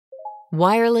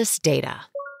Wireless data.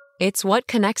 It's what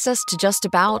connects us to just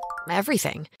about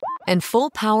everything. And full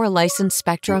power licensed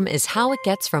spectrum is how it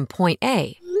gets from point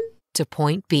A to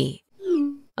point B.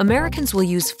 Americans will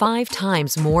use 5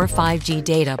 times more 5G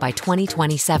data by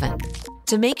 2027.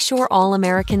 To make sure all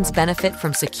Americans benefit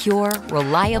from secure,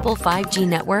 reliable 5G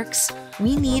networks,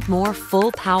 we need more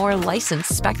full power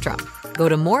licensed spectrum. Go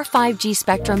to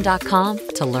more5gspectrum.com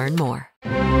to learn more.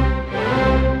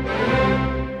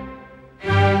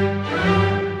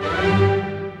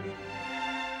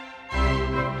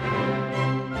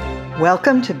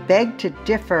 Welcome to Beg to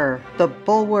Differ, the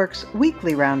Bulwark's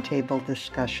weekly roundtable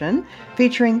discussion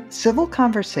featuring civil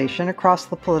conversation across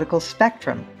the political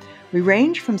spectrum. We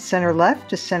range from center-left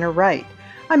to center-right.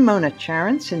 I'm Mona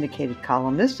Charen, syndicated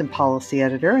columnist and policy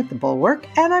editor at the Bulwark,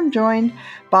 and I'm joined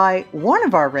by one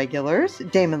of our regulars,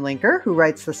 Damon Linker, who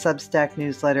writes the Substack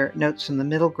newsletter Notes from the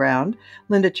Middle Ground.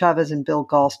 Linda Chavez and Bill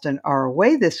Galston are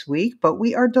away this week, but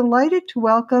we are delighted to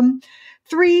welcome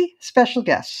 3 special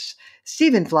guests.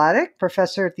 Stephen Vladeck,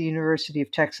 professor at the University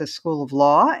of Texas School of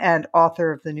Law and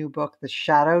author of the new book, The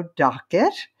Shadow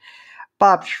Docket.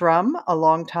 Bob Shrum, a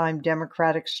longtime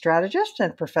Democratic strategist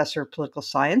and professor of political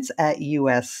science at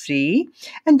USC.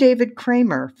 And David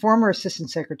Kramer, former Assistant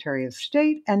Secretary of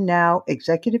State and now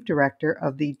Executive Director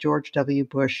of the George W.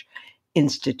 Bush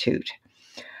Institute.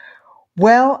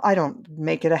 Well, I don't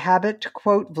make it a habit to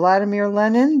quote Vladimir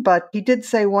Lenin, but he did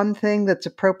say one thing that's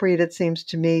appropriate, it seems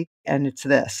to me, and it's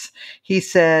this. He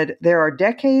said, there are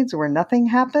decades where nothing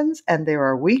happens, and there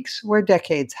are weeks where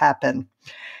decades happen.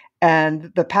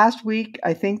 And the past week,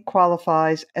 I think,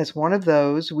 qualifies as one of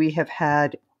those. We have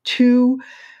had 2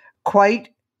 quite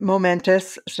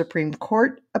momentous Supreme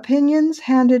Court opinions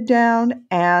handed down,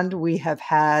 and we have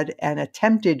had an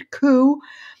attempted coup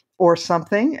or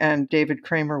something, and David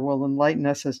Kramer will enlighten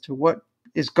us as to what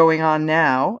is going on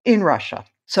now in Russia.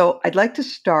 So I'd like to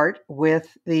start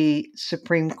with the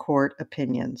Supreme Court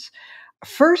opinions.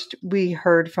 First, we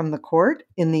heard from the court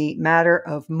in the matter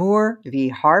of Moore v.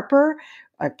 Harper,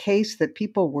 a case that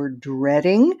people were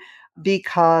dreading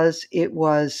because it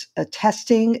was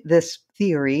attesting this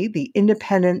theory, the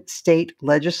independent state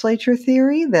legislature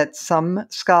theory that some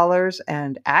scholars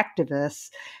and activists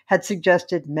had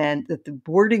suggested meant that the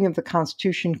wording of the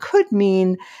Constitution could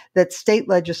mean that state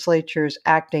legislatures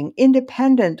acting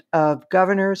independent of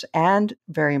governors and,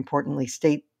 very importantly,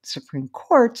 state Supreme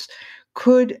Courts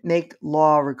could make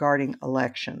law regarding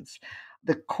elections.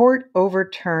 The court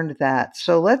overturned that.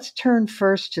 So let's turn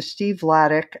first to Steve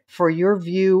Vladeck for your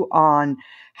view on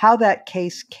how that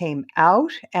case came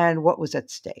out and what was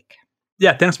at stake.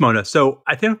 Yeah, thanks, Mona. So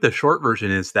I think the short version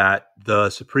is that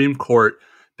the Supreme Court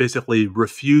basically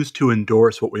refused to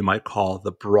endorse what we might call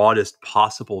the broadest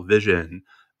possible vision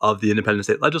of the independent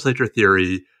state legislature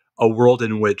theory, a world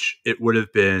in which it would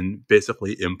have been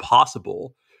basically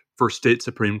impossible for state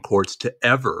Supreme Courts to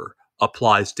ever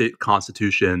apply state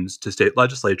constitutions to state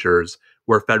legislatures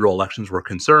where federal elections were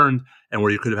concerned and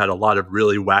where you could have had a lot of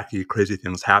really wacky, crazy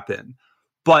things happen.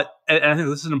 But, and I think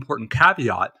this is an important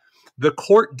caveat, the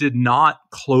court did not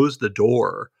close the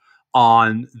door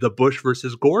on the Bush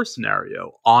versus Gore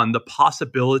scenario, on the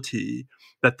possibility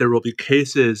that there will be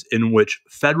cases in which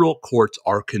federal courts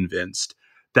are convinced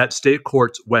that state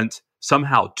courts went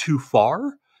somehow too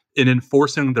far in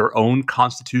enforcing their own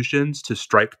constitutions to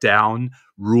strike down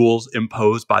rules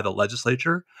imposed by the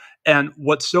legislature. And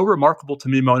what's so remarkable to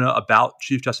me, Mona, about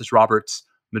Chief Justice Roberts'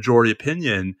 majority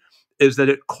opinion is that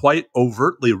it quite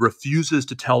overtly refuses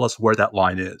to tell us where that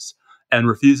line is and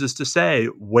refuses to say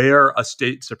where a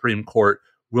state Supreme Court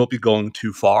will be going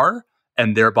too far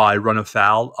and thereby run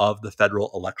afoul of the federal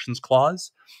elections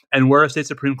clause, and where a state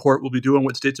Supreme Court will be doing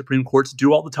what state Supreme Courts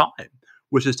do all the time,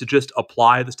 which is to just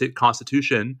apply the state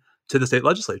constitution to the state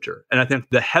legislature. And I think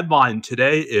the headline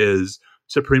today is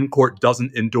Supreme Court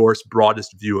doesn't endorse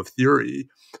broadest view of theory.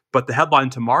 But the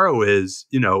headline tomorrow is,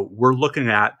 we're looking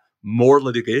at more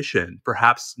litigation,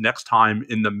 perhaps next time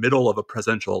in the middle of a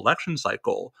presidential election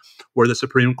cycle, where the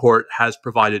Supreme Court has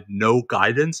provided no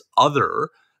guidance other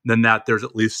than that there's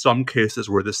at least some cases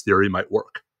where this theory might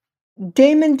work.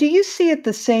 Damon, do you see it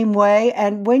the same way?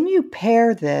 And when you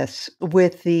pair this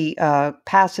with the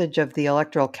passage of the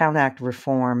Electoral Count Act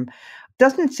reform,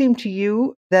 doesn't it seem to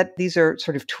you that these are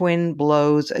sort of twin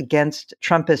blows against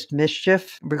Trumpist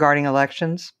mischief regarding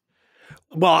elections?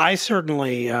 Well, I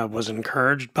certainly was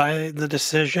encouraged by the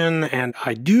decision, and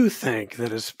I do think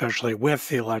that especially with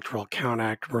the Electoral Count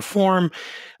Act reform,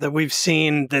 that we've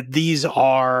seen that these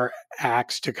are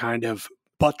acts to kind of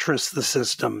buttress the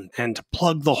system and to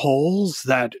plug the holes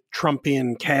that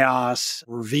Trumpian chaos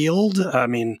revealed. I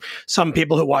mean, some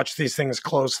people who watch these things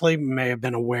closely may have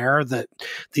been aware that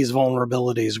these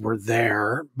vulnerabilities were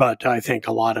there, but I think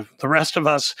a lot of the rest of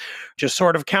us just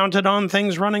sort of counted on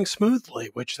things running smoothly,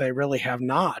 which they really have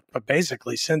not. But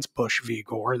basically, since Bush v.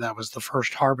 Gore, that was the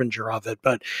first harbinger of it,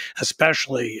 but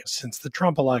especially since the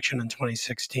Trump election in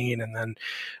 2016 and then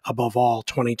above all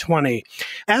 2020.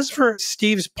 As for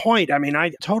Steve's point, I mean,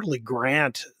 I totally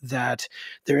grant that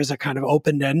there is a kind of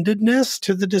open-endedness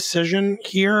to the decision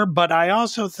here, but I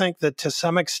also think that to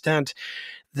some extent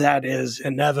that is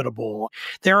inevitable.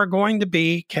 There are going to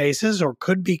be cases or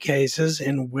could be cases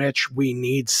in which we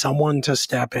need someone to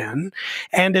step in.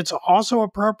 And it's also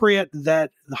appropriate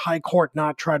that the High Court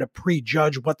not try to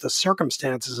prejudge what the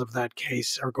circumstances of that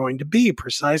case are going to be,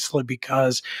 precisely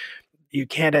because you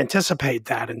can't anticipate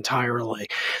that entirely.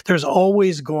 There's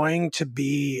always going to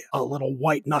be a little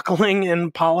white knuckling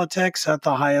in politics at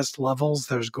the highest levels.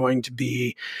 There's going to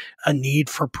be a need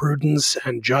for prudence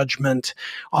and judgment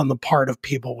on the part of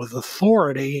people with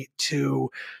authority to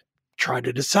try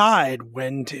to decide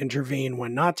when to intervene,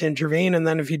 when not to intervene, and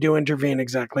then if you do intervene,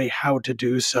 exactly how to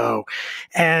do so.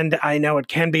 And I know it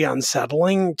can be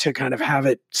unsettling to kind of have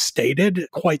it stated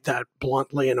quite that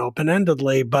bluntly and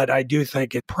open-endedly, but I do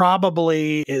think it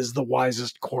probably is the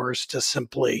wisest course to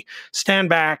simply stand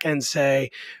back and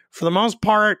say, for the most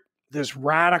part, this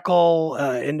radical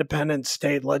independent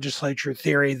state legislature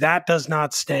theory, that does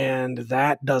not stand,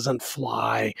 that doesn't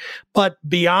fly. But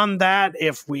beyond that,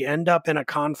 if we end up in a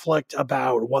conflict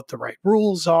about what the right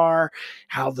rules are,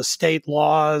 how the state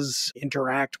laws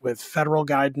interact with federal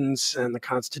guidance and the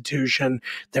Constitution,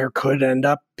 there could end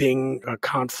up being a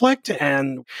conflict.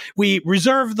 And we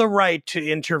reserve the right to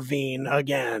intervene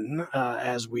again,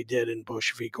 as we did in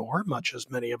Bush v. Gore, much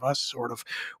as many of us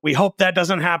we hope that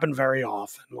doesn't happen very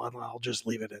often. I'll just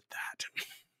leave it at that.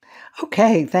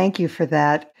 Okay, thank you for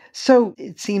that. So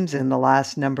it seems in the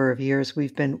last number of years,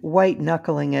 we've been white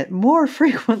knuckling it more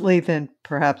frequently than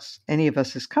perhaps any of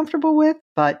us is comfortable with,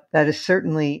 but that is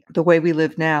certainly the way we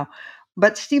live now.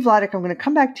 But Steve Vladeck, I'm going to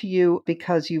come back to you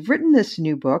because you've written this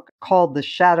new book called The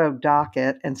Shadow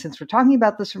Docket. And since we're talking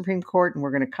about the Supreme Court and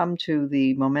we're going to come to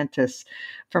the momentous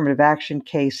affirmative action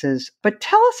cases, but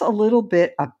tell us a little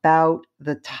bit about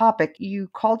the topic. You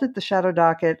called it The Shadow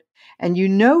Docket, and you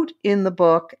note in the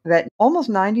book that almost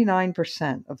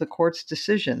 99% of the court's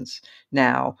decisions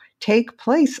now take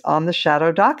place on the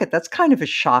shadow docket. That's kind of a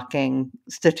shocking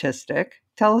statistic.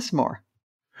 Tell us more.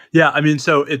 Yeah, I mean,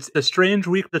 so it's a strange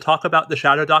week to talk about the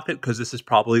shadow docket because this is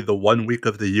probably the one week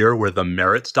of the year where the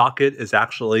merits docket is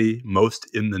actually most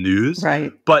in the news.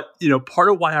 Right. But,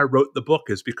 part of why I wrote the book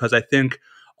is because I think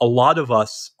a lot of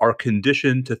us are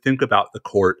conditioned to think about the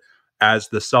court as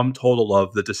the sum total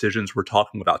of the decisions we're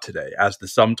talking about today, as the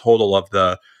sum total of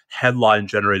the headline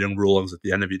generating rulings at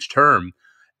the end of each term.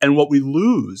 And what we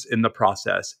lose in the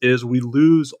process is we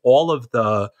lose all of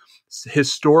the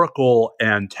historical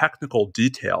and technical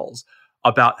details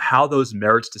about how those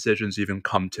merits decisions even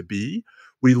come to be.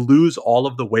 We lose all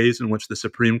of the ways in which the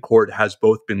Supreme Court has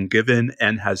both been given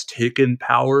and has taken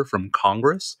power from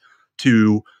Congress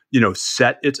to,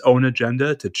 set its own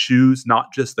agenda, to choose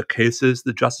not just the cases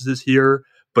the justices hear,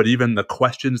 but even the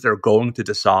questions they're going to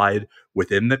decide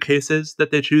within the cases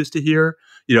that they choose to hear.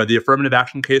 The affirmative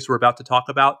action case we're about to talk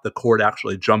about, the court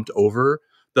actually jumped over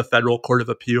the Federal Court of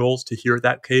Appeals to hear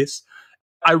that case.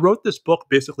 I wrote this book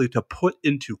basically to put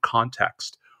into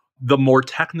context the more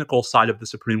technical side of the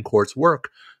Supreme Court's work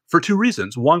for two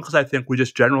reasons. One, because I think we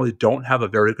just generally don't have a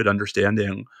very good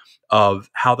understanding of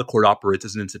how the court operates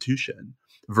as an institution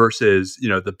versus,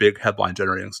 the big headline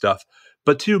generating stuff.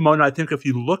 But two, Mona, I think if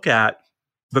you look at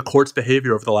the court's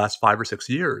behavior over the last 5 or 6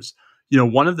 years,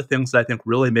 one of the things that I think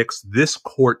really makes this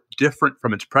court different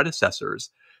from its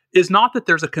predecessors is not that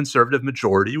there's a conservative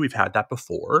majority. We've had that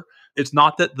before. It's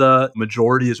not that the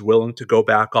majority is willing to go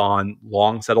back on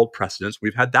long settled precedents.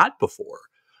 We've had that before.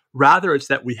 Rather, it's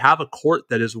that we have a court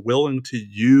that is willing to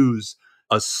use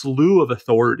a slew of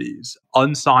authorities,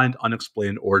 unsigned,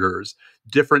 unexplained orders,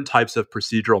 different types of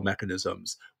procedural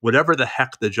mechanisms, whatever the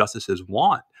heck the justices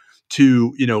want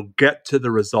to, get to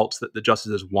the results that the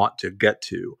justices want to get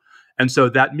to. And so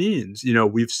that means,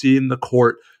 we've seen the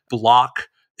court block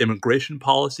immigration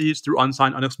policies through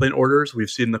unsigned, unexplained orders.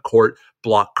 We've seen the court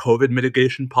block COVID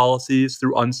mitigation policies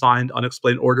through unsigned,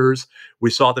 unexplained orders. We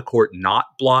saw the court not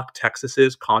block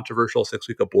Texas's controversial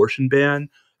 6-week abortion ban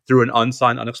through an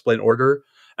unsigned, unexplained order.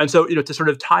 And so, to sort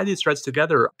of tie these threads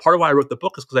together, part of why I wrote the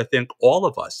book is because I think all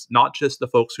of us, not just the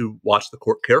folks who watch the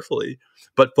court carefully,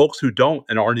 but folks who don't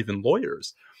and aren't even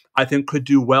lawyers, I think could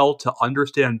do well to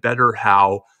understand better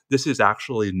how this is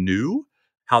actually new,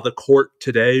 how the court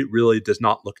today really does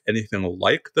not look anything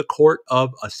like the court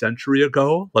of a century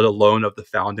ago, let alone of the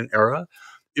founding era.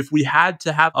 If we had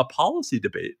to have a policy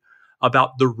debate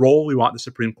about the role we want the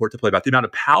Supreme Court to play, about the amount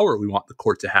of power we want the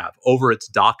court to have over its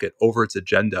docket, over its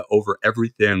agenda, over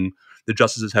everything the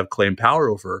justices have claimed power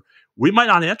over, we might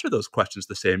not answer those questions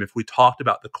the same if we talked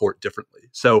about the court differently.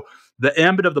 So the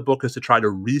ambit of the book is to try to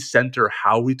recenter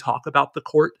how we talk about the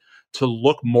court, to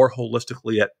look more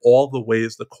holistically at all the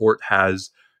ways the court has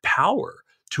power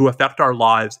to affect our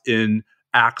lives in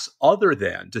acts other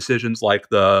than decisions like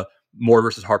the Moore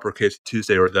versus Harper case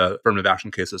Tuesday or the affirmative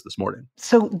action cases this morning.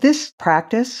 So this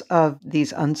practice of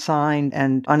these unsigned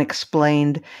and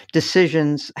unexplained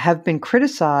decisions have been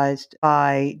criticized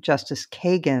by Justice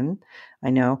Kagan, I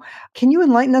know. Can you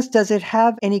enlighten us? Does it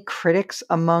have any critics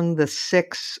among the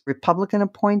 6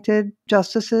 Republican-appointed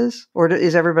justices, or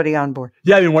is everybody on board?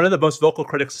 Yeah, I mean, one of the most vocal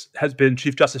critics has been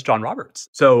Chief Justice John Roberts.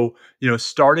 So,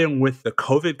 starting with the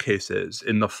COVID cases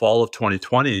in the fall of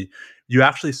 2020, you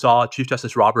actually saw Chief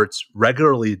Justice Roberts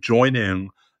regularly joining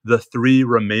the 3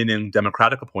 remaining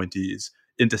Democratic appointees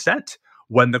in dissent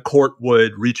when the court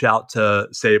would reach out to,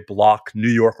 say, block New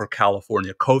York or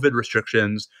California COVID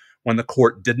restrictions, when the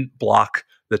court didn't block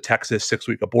the Texas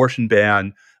 6-week abortion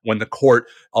ban, when the court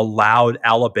allowed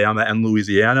Alabama and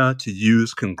Louisiana to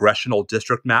use congressional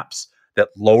district maps that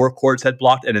lower courts had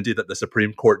blocked, and indeed that the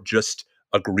Supreme Court just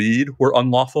agreed were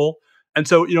unlawful. And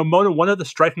so, Mona, one of the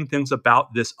striking things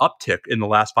about this uptick in the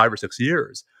last 5 or 6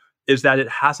 years is that it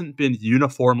hasn't been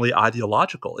uniformly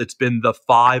ideological. It's been the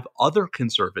 5 other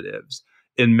conservatives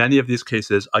in many of these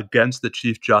cases against the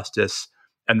Chief Justice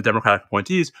and the Democratic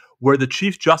appointees, where the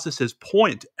Chief Justice's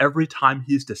point every time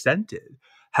he's dissented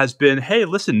has been, hey,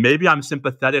 listen, maybe I'm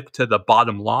sympathetic to the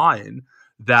bottom line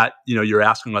that, you're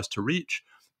asking us to reach.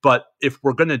 But if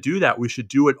we're going to do that, we should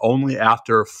do it only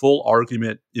after full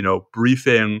argument,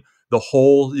 briefing, the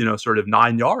whole, sort of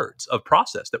 9 yards of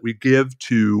process that we give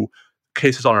to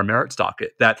cases on our merits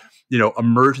docket, that,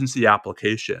 emergency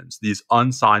applications, these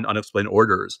unsigned, unexplained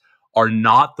orders are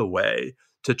not the way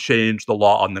to change the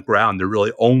law on the ground. They're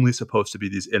really only supposed to be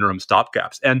these interim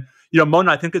stopgaps. And,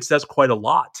 Mona, I think it says quite a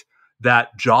lot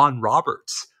that John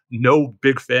Roberts, no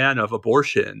big fan of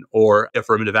abortion or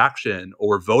affirmative action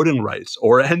or voting rights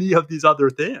or any of these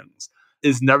other things,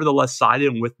 is nevertheless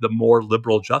siding with the more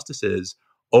liberal justices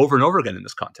over and over again in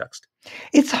this context.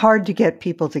 It's hard to get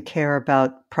people to care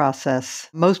about process.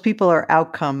 Most people are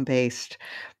outcome-based,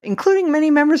 including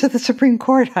many members of the Supreme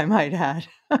Court, I might add.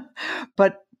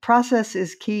 But process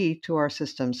is key to our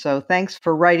system. So thanks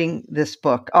for writing this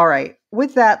book. All right.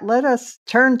 With that, let us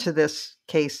turn to this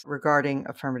case regarding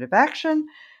affirmative action.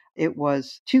 It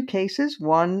was 2 cases,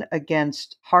 one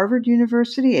against Harvard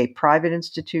University, a private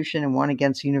institution, and one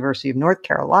against the University of North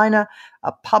Carolina,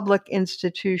 a public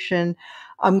institution.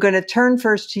 I'm going to turn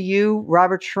first to you,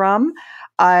 Robert Shrum.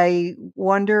 I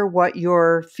wonder what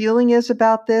your feeling is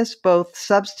about this, both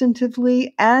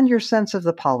substantively and your sense of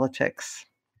the politics.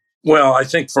 Well, I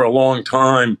think for a long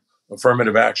time,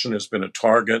 affirmative action has been a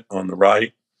target on the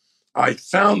right. I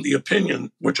found the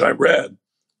opinion, which I read,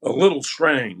 a little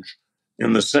strange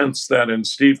in the sense that, and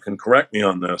Steve can correct me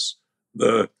on this,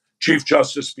 the Chief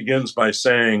Justice begins by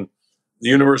saying the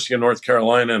University of North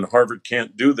Carolina and Harvard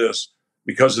can't do this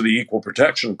because of the Equal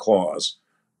Protection Clause,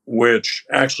 which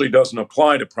actually doesn't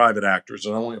apply to private actors.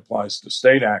 It only applies to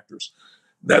state actors.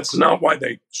 That's not why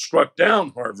they struck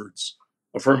down Harvard's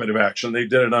affirmative action. They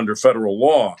did it under federal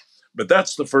law. But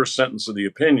that's the first sentence of the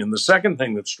opinion. The second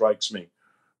thing that strikes me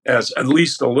as at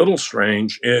least a little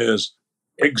strange is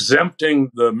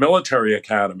exempting the military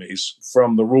academies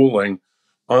from the ruling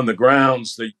on the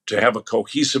grounds that to have a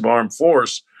cohesive armed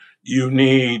force, you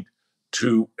need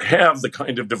to have the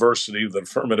kind of diversity that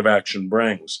affirmative action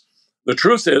brings. The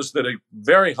truth is that a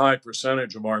very high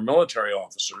percentage of our military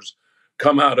officers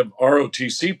come out of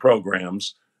ROTC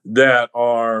programs that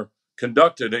are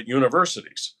conducted at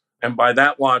universities. And by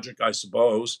that logic, I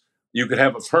suppose, you could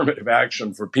have affirmative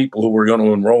action for people who are going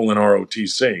to enroll in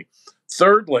ROTC.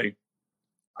 Thirdly,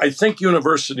 I think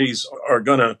universities are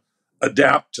going to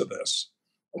adapt to this.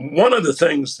 One of the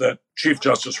things that Chief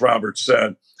Justice Roberts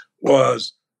said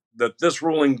was that this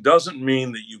ruling doesn't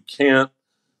mean that you can't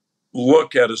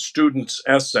look at a student's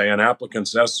essay, an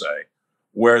applicant's essay,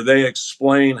 where they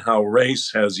explain how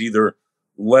race has either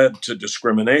led to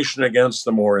discrimination against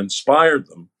them or inspired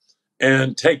them,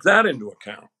 and take that into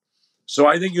account. So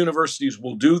I think universities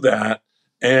will do that.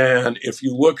 And if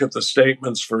you look at the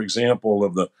statements, for example,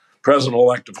 of the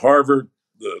president-elect of Harvard,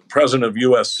 the president of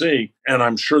USC, and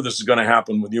I'm sure this is going to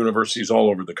happen with universities all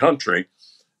over the country,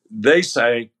 they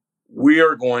say we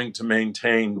are going to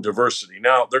maintain diversity.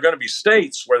 Now, there are going to be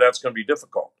states where that's going to be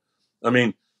difficult. I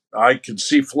mean, I could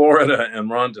see Florida and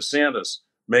Ron DeSantis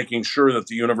making sure that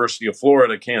the University of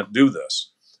Florida can't do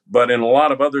this. But in a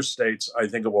lot of other states, I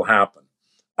think it will happen.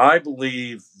 I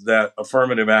believe that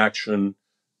affirmative action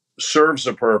serves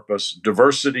a purpose.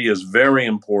 Diversity is very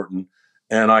important.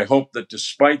 And I hope that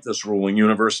despite this ruling,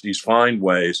 universities find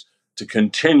ways to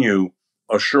continue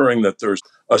assuring that there's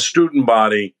a student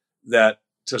body that,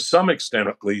 to some extent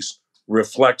at least,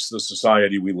 reflects the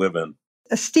society we live in.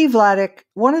 Steve Vladeck,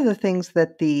 one of the things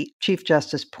that the Chief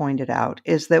Justice pointed out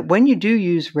is that when you do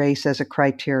use race as a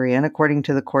criterion, according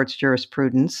to the court's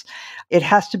jurisprudence, it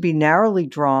has to be narrowly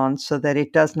drawn so that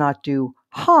it does not do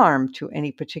harm to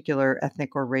any particular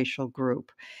ethnic or racial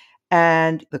group.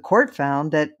 And the court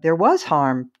found that there was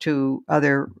harm to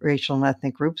other racial and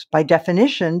ethnic groups by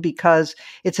definition, because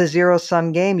it's a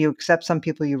zero-sum game. You accept some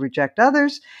people, you reject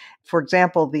others. For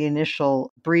example, the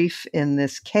initial brief in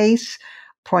this case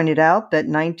pointed out that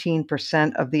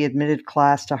 19% of the admitted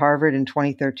class to Harvard in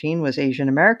 2013 was Asian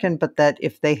American, but that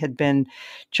if they had been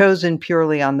chosen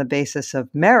purely on the basis of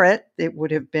merit, it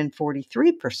would have been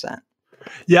 43%.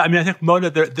 Yeah, I mean, I think,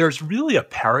 Mona, there's really a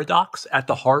paradox at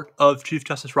the heart of Chief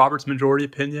Justice Roberts' majority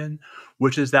opinion,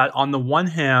 which is that on the one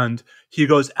hand, he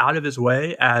goes out of his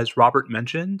way, as Robert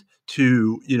mentioned,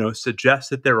 to suggest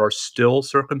that there are still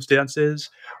circumstances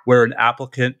where an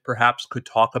applicant perhaps could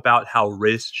talk about how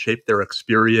race shaped their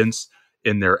experience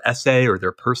in their essay or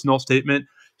their personal statement.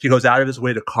 He goes out of his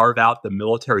way to carve out the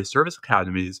military service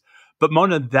academies. But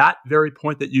Mona, that very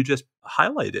point that you just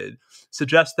highlighted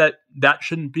suggests that that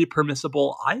shouldn't be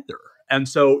permissible either. And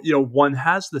so, one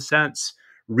has the sense,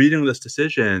 reading this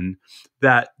decision,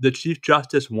 that the Chief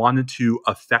Justice wanted to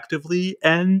effectively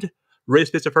end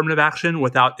race-based affirmative action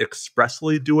without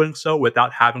expressly doing so,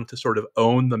 without having to sort of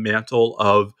own the mantle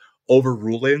of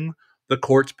overruling the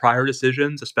court's prior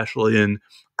decisions, especially in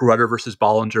Grutter versus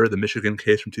Bollinger, the Michigan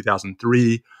case from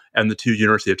 2003, and the two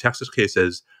University of Texas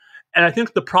cases. And I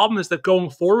think the problem is that going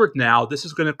forward now, this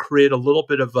is going to create a little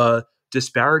bit of a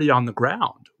disparity on the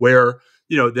ground where,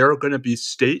 there are going to be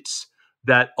states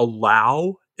that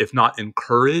allow, if not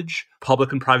encourage,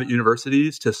 public and private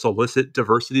universities to solicit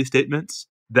diversity statements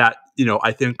that,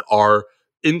 I think are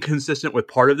inconsistent with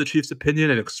part of the chief's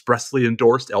opinion and expressly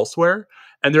endorsed elsewhere.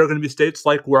 And there are going to be states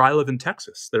like where I live in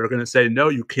Texas that are going to say, no,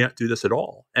 you can't do this at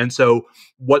all. And so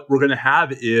what we're going to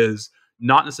have is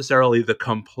not necessarily the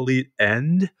complete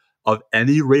end of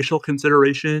any racial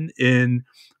consideration in,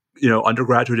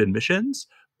 undergraduate admissions,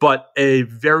 but a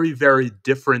very, very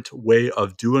different way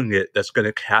of doing it that's going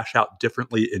to cash out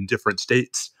differently in different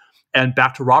states. And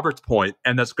back to Robert's point,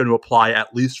 and that's going to apply,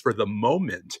 at least for the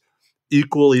moment,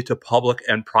 equally to public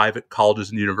and private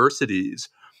colleges and universities,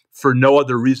 for no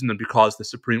other reason than because the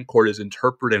Supreme Court is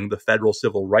interpreting the Federal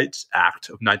Civil Rights Act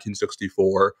of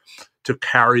 1964 to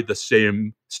carry the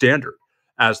same standard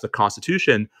as the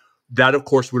Constitution. That, of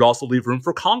course, would also leave room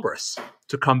for Congress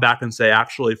to come back and say,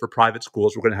 actually, for private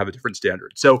schools, we're going to have a different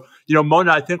standard. So,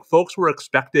 Mona, I think folks were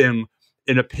expecting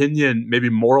an opinion maybe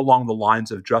more along the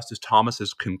lines of Justice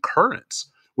Thomas's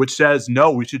concurrence, which says,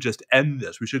 no, we should just end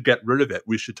this. We should get rid of it.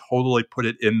 We should totally put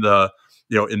it in the,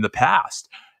 in the past.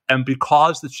 And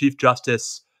because the Chief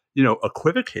Justice,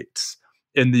 equivocates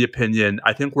in the opinion,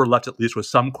 I think we're left at least with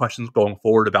some questions going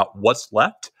forward about what's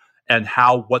left and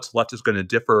how what's left is going to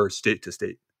differ state to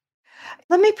state.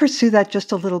 Let me pursue that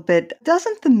just a little bit.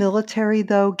 Doesn't the military,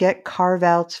 though, get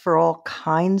carve-outs for all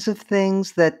kinds of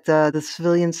things that the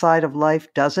civilian side of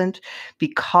life doesn't,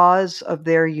 because of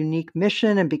their unique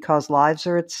mission and because lives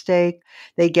are at stake?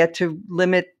 They get to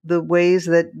limit the ways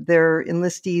that their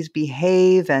enlistees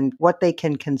behave and what they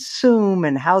can consume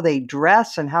and how they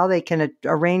dress and how they can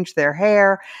arrange their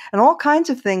hair and all kinds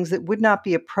of things that would not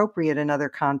be appropriate in other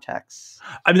contexts.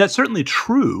 I mean, that's certainly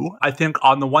true. I think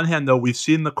on the one hand, though, we've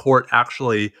seen the court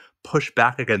actually push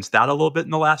back against that a little bit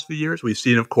in the last few years. We've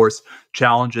seen, of course,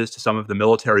 challenges to some of the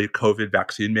military COVID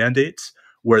vaccine mandates,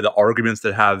 where the arguments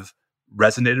that have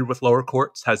resonated with lower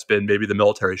courts has been maybe the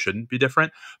military shouldn't be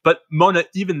different. But Mona,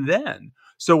 even then,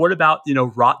 so what about,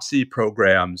 ROTC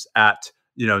programs at,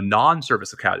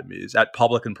 non-service academies, at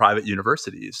public and private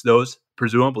universities? Those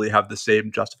presumably have the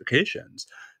same justifications.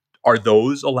 Are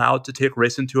those allowed to take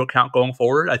race into account going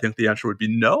forward? I think the answer would be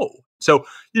no. So,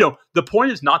 the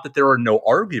point is not that there are no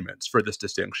arguments for this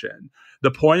distinction.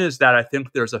 The point is that I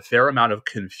think there's a fair amount of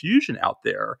confusion out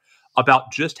there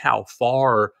about just how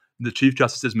far the Chief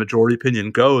Justice's majority opinion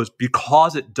goes,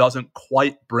 because it doesn't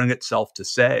quite bring itself to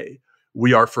say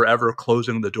we are forever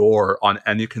closing the door on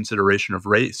any consideration of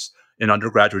race in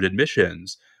undergraduate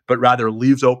admissions, but rather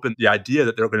leaves open the idea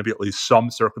that there are going to be at least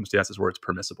some circumstances where it's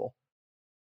permissible.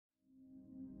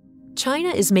 China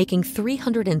is making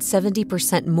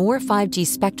 370% more 5G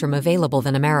spectrum available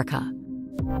than America.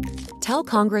 Tell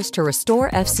Congress to restore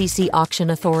FCC auction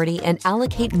authority and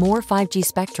allocate more 5G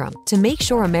spectrum to make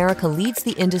sure America leads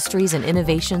the industries and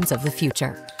innovations of the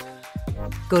future.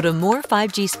 Go to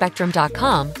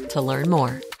more5gspectrum.com to learn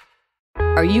more.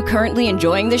 Are you currently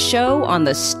enjoying the show on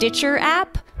the Stitcher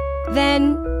app?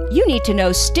 Then you need to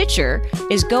know Stitcher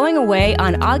is going away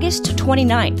on August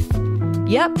 29th.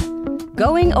 Yep,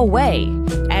 going away,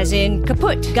 as in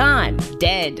kaput, gone,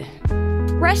 dead.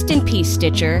 Rest in peace,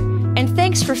 Stitcher, and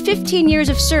thanks for 15 years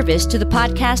of service to the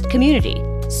podcast community.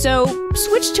 So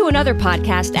switch to another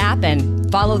podcast app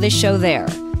and follow this show there.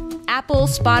 Apple,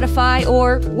 Spotify,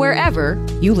 or wherever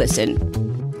you listen.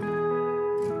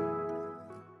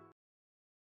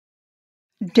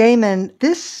 Damon,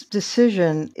 this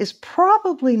decision is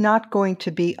probably not going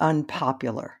to be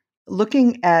unpopular.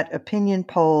 Looking at opinion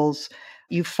polls,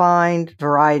 you find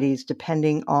varieties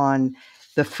depending on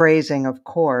the phrasing, of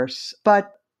course.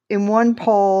 But in one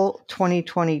poll,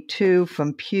 2022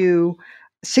 from Pew,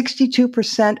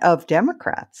 62% of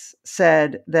Democrats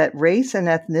said that race and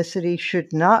ethnicity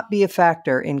should not be a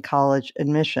factor in college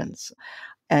admissions.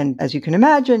 And as you can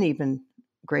imagine, even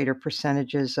greater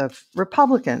percentages of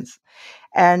Republicans.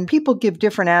 And people give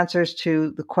different answers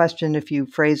to the question if you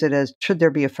phrase it as, should there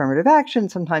be affirmative action?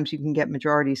 Sometimes you can get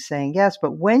majorities saying yes.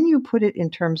 But when you put it in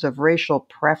terms of racial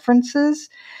preferences,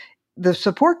 the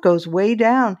support goes way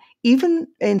down, even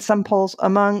in some polls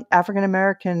among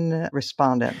African-American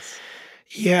respondents.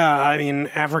 Yeah, I mean,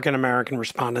 African-American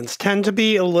respondents tend to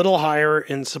be a little higher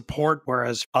in support,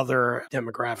 whereas other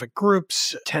demographic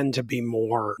groups tend to be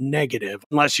more negative.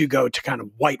 Unless you go to kind of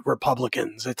white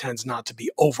Republicans, it tends not to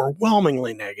be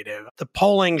overwhelmingly negative. The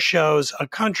polling shows a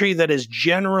country that is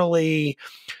generally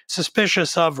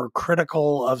suspicious of or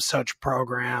critical of such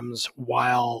programs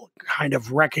while kind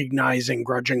of recognizing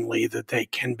grudgingly that they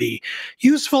can be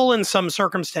useful in some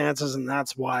circumstances. And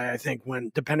that's why I think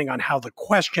depending on how the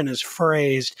question is phrased,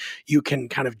 you can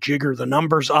kind of jigger the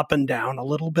numbers up and down a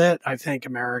little bit. I think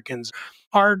Americans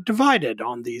are divided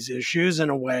on these issues in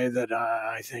a way that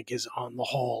I think is on the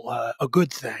whole a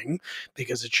good thing,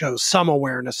 because it shows some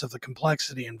awareness of the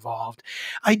complexity involved.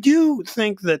 I do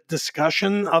think that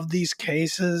discussion of these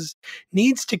cases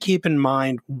needs to keep in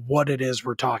mind what it is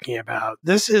we're talking about.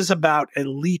 This is about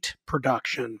elite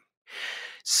production.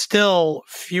 Still,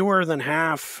 fewer than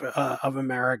half of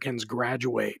Americans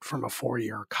graduate from a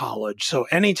four-year college. So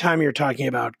anytime you're talking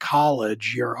about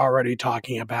college, you're already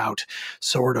talking about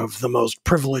sort of the most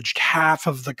privileged half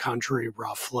of the country,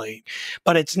 roughly.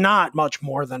 But it's not much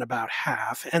more than about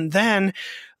half. And then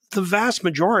the vast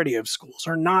majority of schools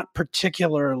are not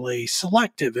particularly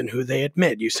selective in who they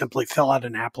admit. You simply fill out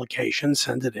an application,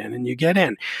 send it in, and you get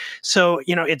in. So,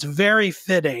 it's very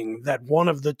fitting that one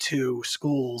of the two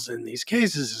schools in these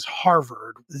cases is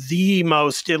Harvard, the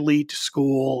most elite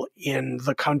school in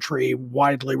the country,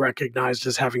 widely recognized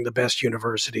as having the best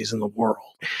universities in the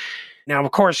world. Now,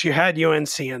 of course, you had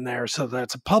UNC in there, so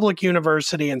that's a public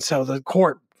university, and so the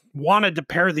court wanted to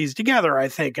pair these together, I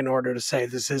think, in order to say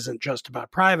this isn't just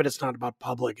about private, it's not about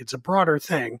public, it's a broader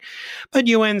thing. But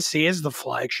UNC is the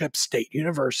flagship state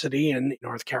university in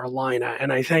North Carolina.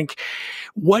 And I think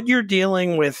what you're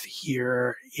dealing with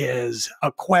here is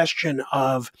a question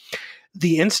of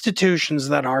the institutions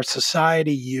that our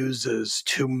society uses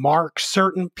to mark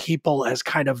certain people as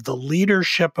kind of the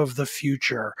leadership of the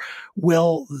future.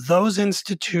 Will those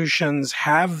institutions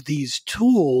have these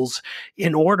tools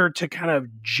in order to kind of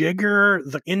jigger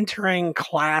the entering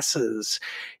classes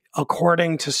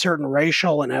according to certain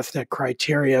racial and ethnic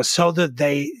criteria so that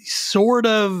they sort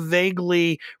of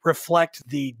vaguely reflect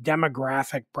the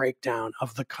demographic breakdown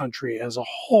of the country as a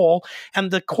whole? And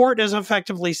the court is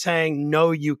effectively saying,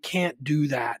 no, you can't do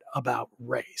that about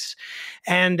race.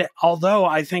 And although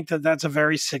I think that that's a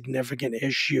very significant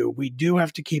issue, we do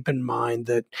have to keep in mind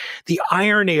that the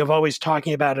irony of always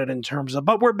talking about it in terms of,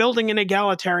 but we're building an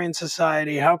egalitarian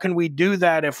society. How can we do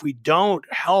that if we don't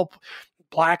help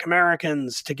Black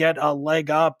Americans to get a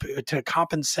leg up to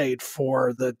compensate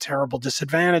for the terrible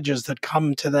disadvantages that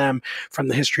come to them from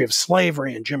the history of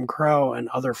slavery and Jim Crow and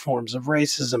other forms of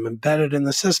racism embedded in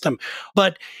the system?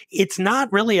 But it's not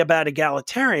really about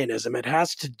egalitarianism. It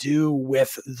has to do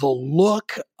with the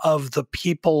look of the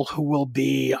people who will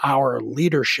be our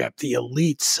leadership, the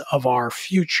elites of our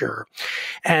future.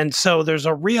 And so there's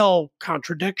a real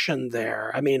contradiction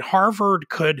there. I mean, Harvard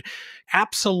could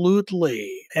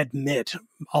absolutely admit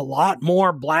a lot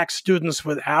more Black students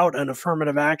without an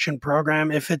affirmative action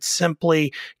program if it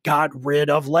simply got rid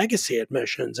of legacy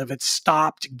admissions, if it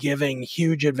stopped giving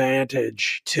huge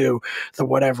advantage to the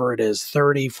whatever it is,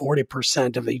 30,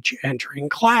 40% of each entering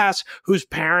class whose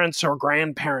parents or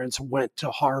grandparents went to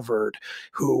Harvard,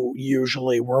 who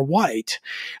usually were white.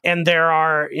 And there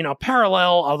are,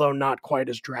 parallel, although not quite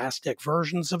as drastic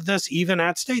versions of this, even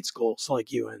at state schools like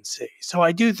UNC. So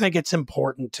I do think it's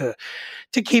important to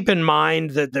keep in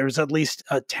mind that there's at least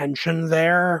a tension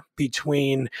there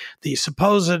between the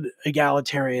supposed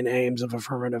egalitarian aims of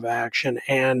affirmative action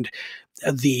and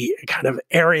the kind of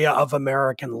area of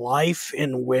American life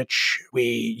in which we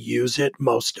use it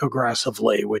most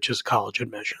aggressively, which is college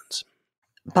admissions.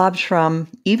 Bob Shrum,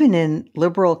 even in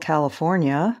liberal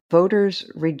California, voters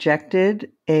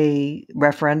rejected a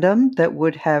referendum that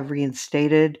would have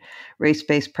reinstated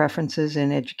race-based preferences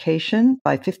in education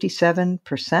by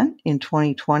 57% in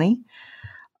 2020.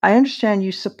 I understand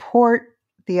you support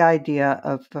the idea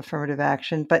of affirmative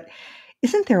action, but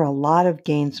isn't there a lot of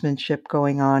gamesmanship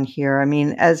going on here? I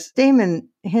mean, as Damon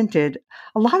hinted,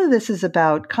 a lot of this is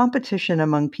about competition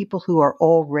among people who are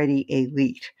already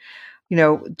elite.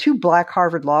 Two Black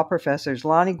Harvard law professors,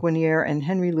 Lonnie Guinier and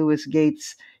Henry Louis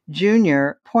Gates Jr.,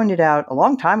 pointed out a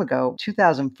long time ago,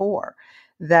 2004,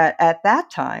 that at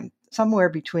that time, somewhere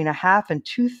between a half and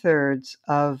 2/3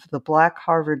 of the Black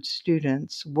Harvard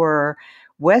students were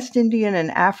West Indian and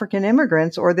African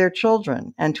immigrants or their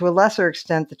children, and to a lesser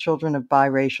extent, the children of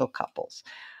biracial couples.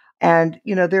 And,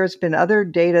 there's been other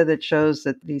data that shows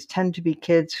that these tend to be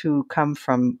kids who come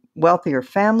from wealthier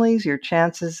families. Your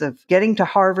chances of getting to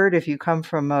Harvard, if you come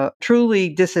from a truly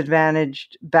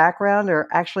disadvantaged background, are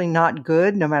actually not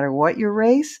good, no matter what your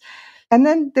race. And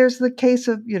then there's the case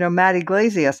of, Matt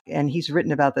Iglesias, and he's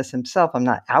written about this himself. I'm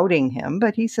not outing him,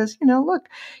 but he says, look,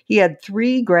 he had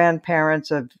 3 grandparents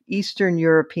of Eastern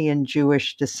European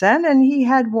Jewish descent, and he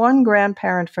had 1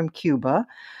 grandparent from Cuba.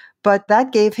 But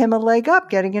that gave him a leg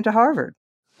up getting into Harvard.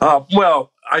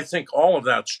 Well, I think all of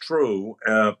that's true,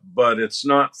 but it's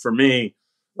not, for me,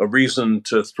 a reason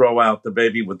to throw out the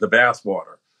baby with the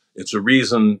bathwater. It's a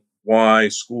reason why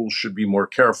schools should be more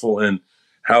careful in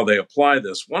how they apply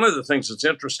this. One of the things that's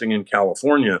interesting in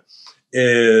California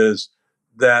is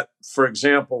that, for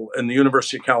example, in the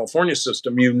University of California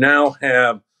system, you now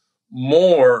have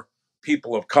more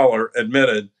people of color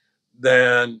admitted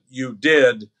than you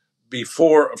did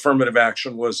before affirmative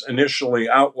action was initially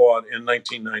outlawed in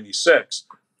 1996.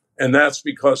 And that's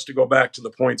because, to go back to the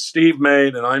point Steve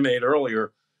made and I made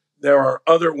earlier, there are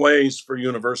other ways for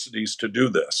universities to do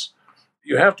this.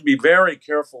 You have to be very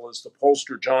careful, as the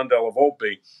pollster John Della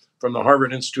Volpe from the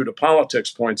Harvard Institute of Politics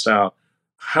points out,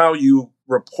 how you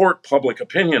report public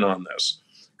opinion on this.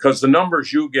 Because the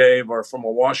numbers you gave are from a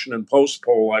Washington Post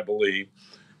poll, I believe.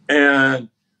 And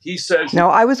he says... No,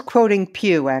 I was quoting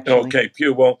Pew, actually. Okay,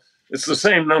 Pew. Well, it's the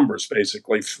same numbers,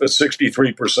 basically.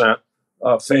 63%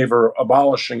 favor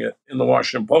abolishing it in the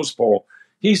Washington Post poll.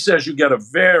 He says you get a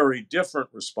very different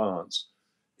response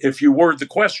if you word the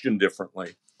question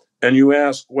differently and you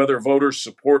ask whether voters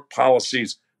support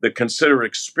policies that consider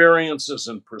experiences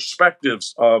and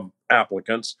perspectives of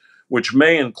applicants, which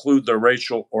may include their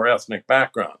racial or ethnic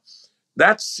background.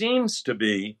 That seems to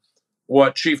be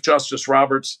what Chief Justice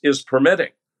Roberts is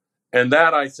permitting. And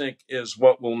that, I think, is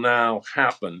what will now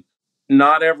happen.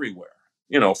 Not everywhere.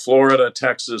 Florida,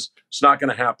 Texas, it's not going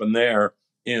to happen there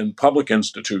in public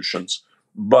institutions,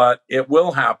 but it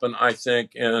will happen, I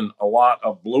think, in a lot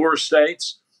of bluer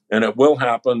states, and it will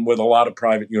happen with a lot of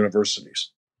private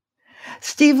universities.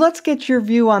 Steve, let's get your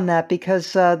view on that,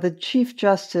 because the Chief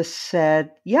Justice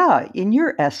said, in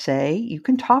your essay, you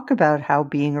can talk about how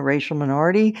being a racial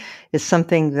minority is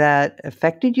something that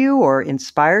affected you or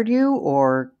inspired you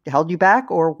or held you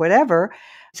back or whatever.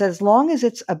 So as long as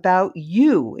it's about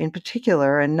you in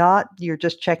particular and not you're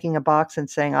just checking a box and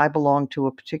saying, I belong to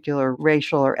a particular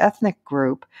racial or ethnic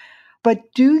group. But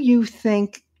do you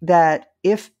think that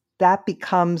if that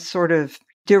becomes sort of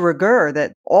de rigueur,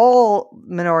 that all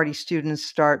minority students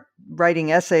start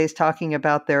writing essays talking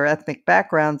about their ethnic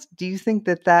backgrounds, do you think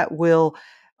that that will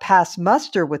pass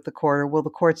muster with the court, or will the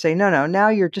court say, no, now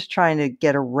you're just trying to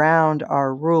get around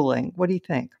our ruling? What do you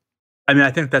think? I mean,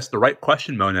 I think that's the right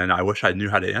question, Mona, and I wish I knew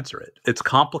how to answer it. It's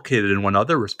complicated in one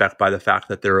other respect by the fact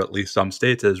that there are at least some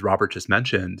states, as Robert just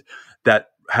mentioned,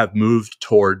 that have moved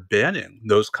toward banning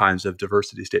those kinds of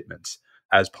diversity statements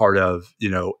as part of,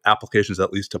 applications,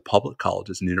 at least to public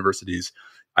colleges and universities.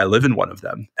 I live in one of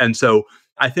them. And so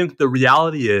I think the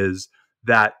reality is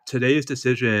that today's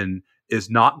decision is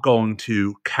not going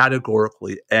to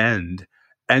categorically end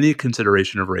any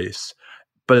consideration of race,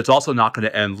 But it's also not going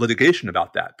to end litigation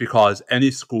about that, because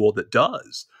any school that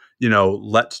does,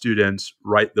 let students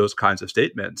write those kinds of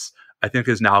statements, I think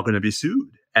is now going to be sued.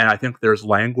 And I think there's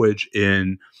language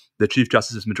in the Chief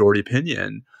Justice's majority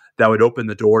opinion that would open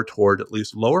the door toward at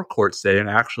least lower courts saying,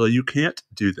 actually, you can't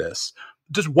do this.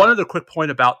 Just one other quick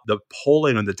point about the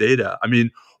polling and the data. I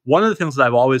mean, one of the things that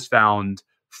I've always found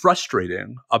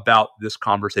frustrating about this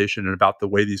conversation and about the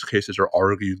way these cases are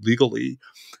argued legally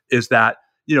is that,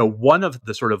 one of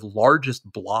the sort of largest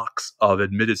blocks of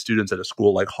admitted students at a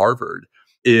school like Harvard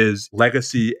is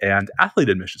legacy and athlete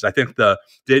admissions. I think the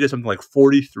data is something like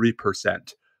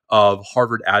 43% of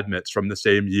Harvard admits from the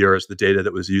same year as the data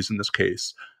that was used in this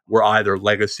case were either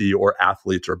legacy or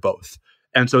athletes or both.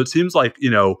 And so it seems like,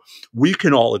 we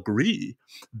can all agree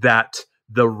that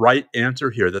the right answer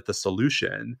here, that the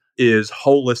solution is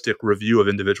holistic review of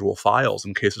individual files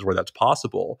in cases where that's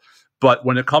possible. But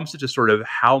when it comes to just sort of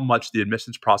how much the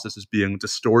admissions process is being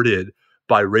distorted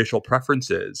by racial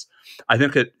preferences, I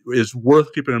think it is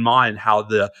worth keeping in mind how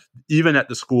even at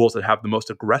the schools that have the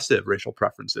most aggressive racial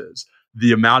preferences,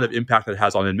 the amount of impact that it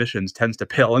has on admissions tends to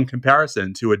pale in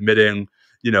comparison to admitting,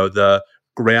 the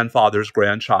grandfather's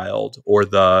grandchild or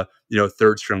the,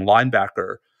 third string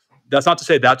linebacker. That's not to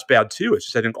say that's bad too. It's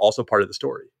just, I think, also part of the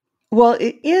story. Well,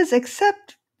 it is,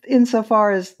 except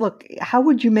insofar as, look, how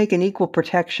would you make an equal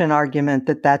protection argument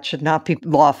that should not be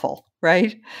lawful,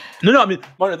 right? No, I mean,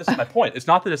 Mona, this is my point. It's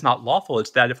not that it's not lawful.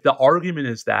 It's that if the argument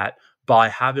is that by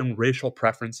having racial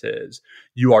preferences,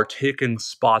 you are taking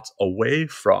spots away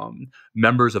from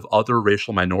members of other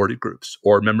racial minority groups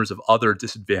or members of other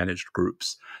disadvantaged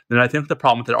groups, then I think the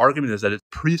problem with that argument is that it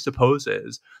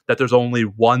presupposes that there's only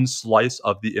one slice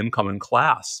of the incoming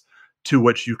class to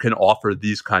which you can offer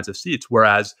these kinds of seats,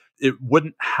 whereas it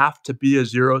wouldn't have to be a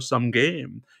zero-sum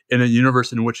game in a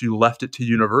universe in which you left it to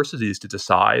universities to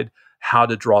decide how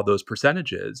to draw those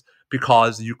percentages,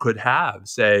 because you could have,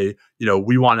 say,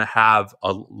 we want to have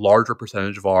a larger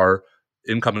percentage of our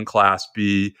incoming class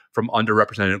be from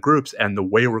underrepresented groups, and the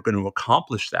way we're going to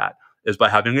accomplish that is by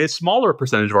having a smaller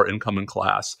percentage of our incoming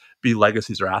class be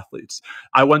legacies or athletes.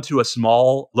 I went to a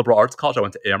small liberal arts college. I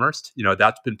went to Amherst.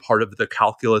 That's been part of the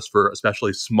calculus for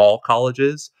especially small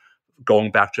colleges going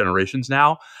back generations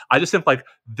now. I just think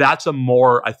that's a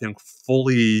more, I think,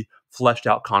 fully fleshed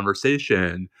out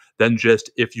conversation than just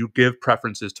if you give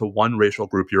preferences to one racial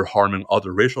group, you're harming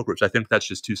other racial groups. I think that's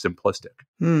just too simplistic.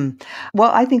 Well,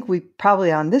 I think we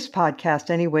probably on this podcast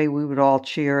anyway, we would all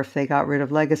cheer if they got rid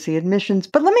of legacy admissions.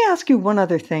 But let me ask you one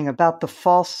other thing about the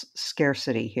false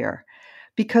scarcity here.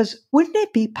 Because wouldn't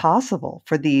it be possible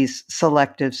for these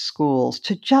selective schools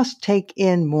to just take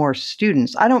in more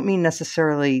students? I don't mean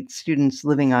necessarily students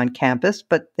living on campus,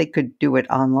 but they could do it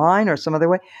online or some other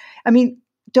way. I mean,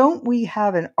 don't we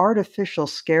have an artificial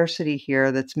scarcity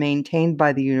here that's maintained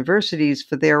by the universities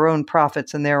for their own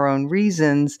profits and their own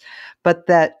reasons, but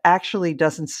that actually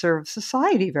doesn't serve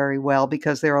society very well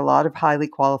because there are a lot of highly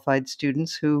qualified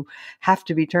students who have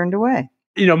to be turned away?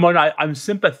 Mona, I'm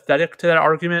sympathetic to that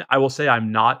argument. I will say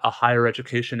I'm not a higher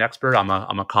education expert. I'm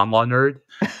a con law nerd.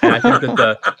 And I think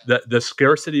that the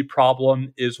scarcity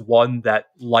problem is one that,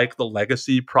 like the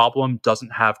legacy problem,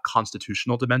 doesn't have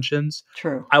constitutional dimensions.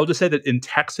 True. I will just say that in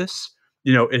Texas,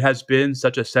 it has been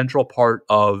such a central part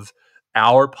of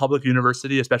our public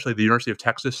university, especially the University of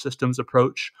Texas system's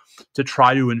approach, to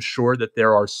try to ensure that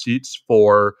there are seats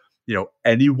for,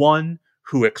 anyone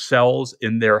who excels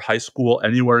in their high school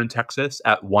anywhere in Texas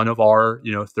at one of our,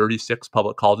 36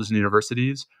 public colleges and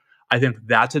universities. I think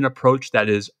that's an approach that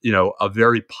is, a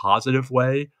very positive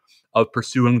way of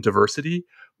pursuing diversity.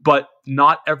 But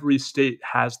not every state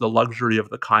has the luxury of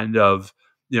the kind of,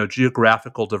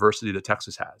 geographical diversity that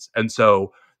Texas has. And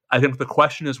so I think the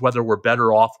question is whether we're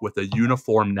better off with a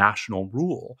uniform national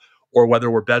rule or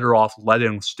whether we're better off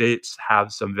letting states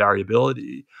have some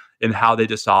variability in how they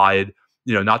decide,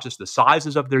 not just the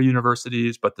sizes of their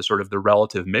universities, but the sort of the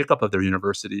relative makeup of their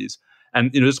universities.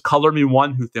 And, just color me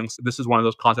one who thinks this is one of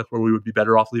those contexts where we would be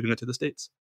better off leaving it to the states.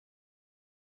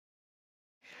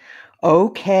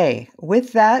 Okay,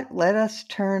 with that, let us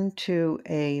turn to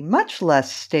a much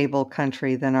less stable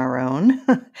country than our own,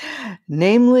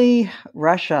 namely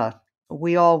Russia.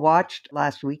 We all watched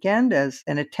last weekend as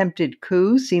an attempted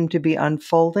coup seemed to be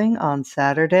unfolding on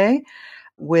Saturday,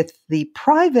 with the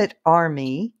private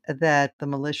army that the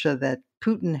militia that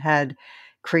Putin had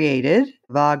created,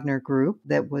 Wagner Group,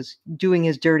 that was doing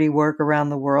his dirty work around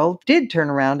the world, did turn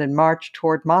around and march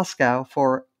toward Moscow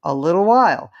for a little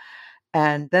while.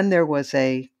 And then there was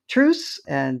a truce,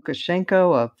 and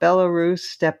Lukashenko of Belarus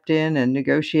stepped in and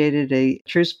negotiated a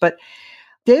truce. But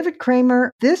David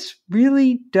Kramer, this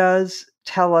really does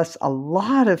tell us a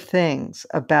lot of things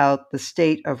about the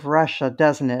state of Russia,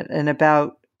 doesn't it? And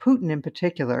about Putin in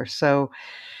particular. So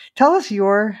tell us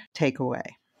your takeaway.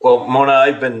 Well, Mona,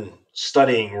 I've been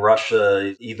studying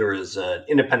Russia either as an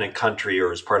independent country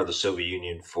or as part of the Soviet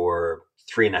Union for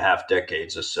 3.5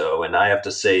 decades or so. And I have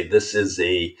to say, this is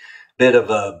a bit of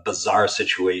a bizarre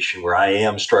situation where I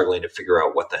am struggling to figure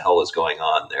out what the hell is going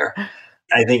on there.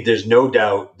 I think there's no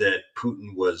doubt that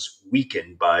Putin was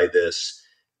weakened by this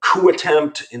coup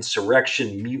attempt,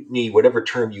 insurrection, mutiny, whatever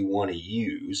term you want to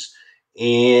use.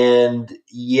 And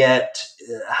yet,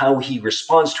 how he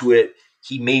responds to it,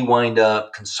 he may wind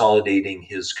up consolidating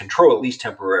his control, at least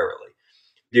temporarily.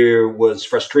 There was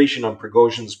frustration on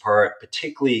Prigozhin's part,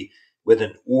 particularly with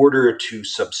an order to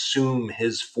subsume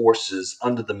his forces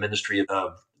under the Ministry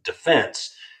of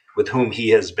Defense, with whom he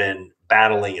has been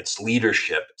battling its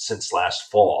leadership since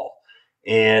last fall.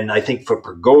 And I think for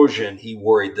Prigozhin, he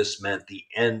worried this meant the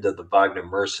end of the Wagner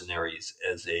mercenaries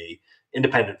as a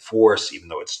independent force, even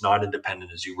though it's not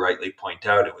independent, as you rightly point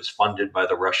out. It was funded by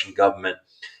the Russian government,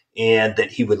 and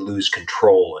that he would lose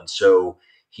control. And so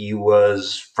he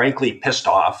was frankly pissed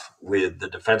off with the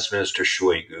defense minister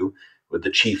Shoigu, with the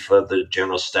chief of the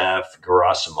general staff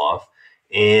Gerasimov,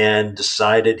 and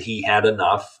decided he had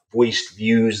enough, voiced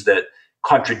views that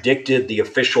contradicted the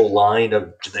official line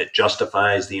that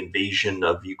justifies the invasion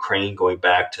of Ukraine going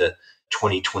back to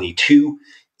 2022,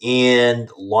 and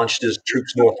launched his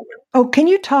troops northward. Oh, can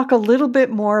you talk a little bit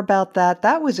more about that?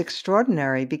 That was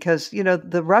extraordinary because,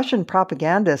 the Russian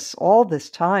propagandists all this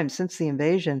time since the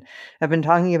invasion have been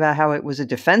talking about how it was a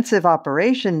defensive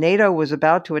operation. NATO was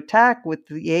about to attack with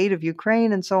the aid of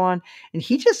Ukraine and so on. And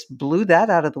he just blew that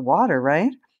out of the water,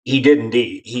 right? He did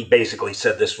indeed. He basically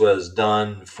said this was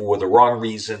done for the wrong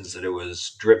reasons, that it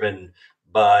was driven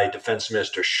by Defense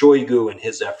Minister Shoigu and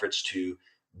his efforts to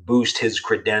boost his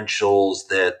credentials,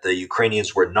 that the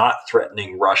Ukrainians were not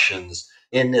threatening Russians,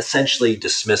 and essentially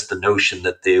dismissed the notion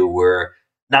that they were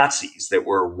Nazis that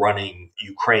were running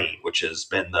Ukraine, which has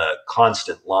been the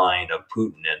constant line of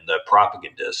Putin and the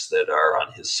propagandists that are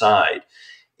on his side.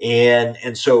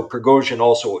 And so Prigozhin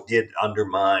also did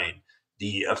undermine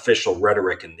the official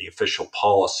rhetoric and the official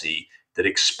policy that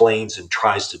explains and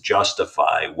tries to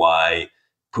justify why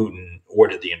Putin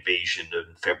ordered the invasion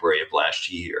in February of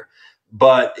last year.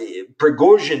 But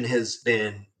Prigozhin has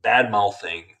been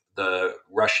bad-mouthing the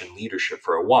Russian leadership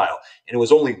for a while. And it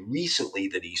was only recently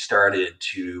that he started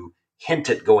to hint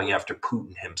at going after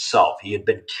Putin himself. He had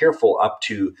been careful up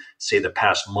to, say, the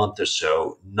past month or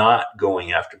so, not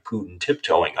going after Putin,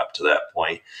 tiptoeing up to that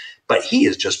point. But he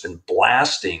has just been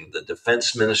blasting the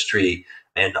defense ministry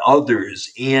and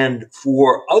others. And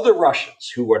for other Russians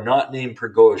who are not named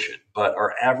Prigozhin, but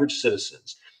are average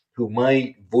citizens who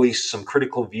might voice some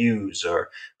critical views, or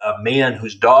a man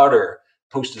whose daughter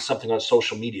posted something on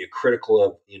social media critical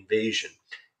of the invasion,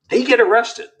 they get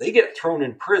arrested. They get thrown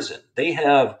in prison. They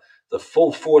have the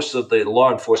full force of the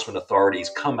law enforcement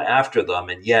authorities come after them.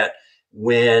 And yet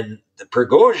when the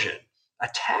Prigozhin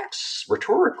attacks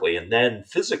rhetorically and then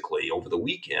physically over the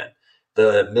weekend,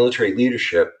 the military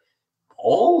leadership,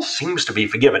 all seems to be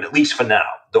forgiven, at least for now,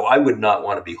 though I would not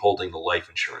want to be holding the life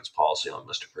insurance policy on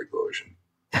Mr. Prigozhin.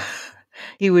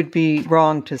 He would be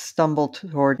wrong to stumble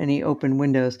toward any open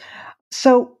windows.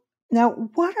 So now,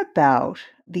 what about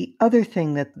the other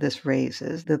thing that this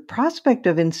raises, the prospect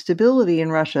of instability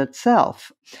in Russia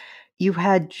itself? You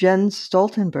had Jens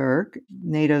Stoltenberg,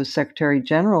 NATO's Secretary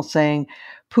General, saying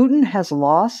Putin has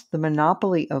lost the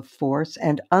monopoly of force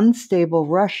and unstable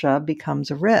Russia becomes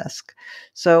a risk.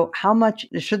 So how much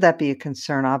should that be a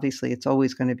concern? Obviously, it's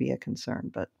always going to be a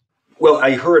concern, but... Well,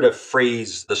 I heard a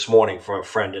phrase this morning from a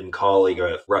friend and colleague,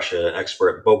 a Russia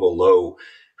expert, Bobo Low,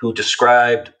 who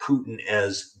described Putin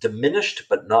as diminished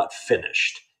but not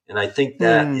finished. And I think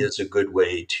that is a good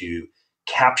way to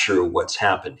capture what's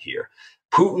happened here.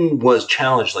 Putin was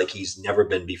challenged like he's never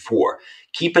been before.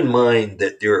 Keep in mind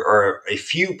that there are a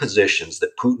few positions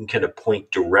that Putin can appoint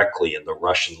directly in the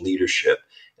Russian leadership,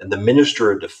 and the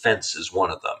Minister of Defense is one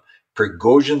of them.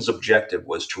 Prigozhin's objective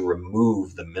was to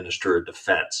remove the Minister of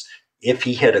Defense. If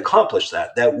he had accomplished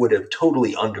that, that would have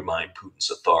totally undermined Putin's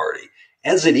authority.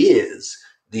 As it is,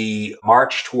 the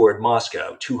march toward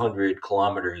Moscow, 200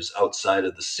 kilometers outside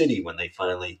of the city, when they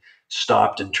finally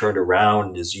stopped and turned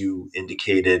around, as you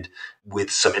indicated,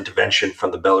 with some intervention from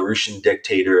the Belarusian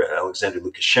dictator, Alexander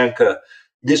Lukashenko,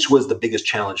 this was the biggest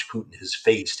challenge Putin has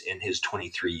faced in his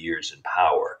 23 years in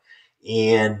power.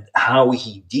 And how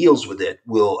he deals with it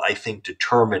will, I think,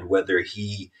 determine whether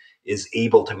he is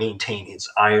able to maintain his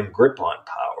iron grip on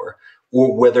power,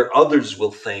 or whether others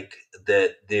will think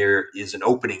that there is an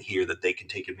opening here that they can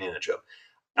take advantage of.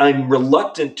 I'm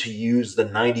reluctant to use the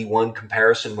 91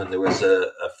 comparison when there was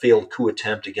a failed coup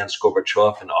attempt against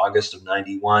Gorbachev in August of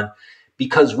 91,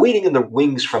 because waiting in the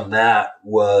wings from that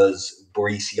was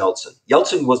Boris Yeltsin.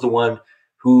 Yeltsin was the one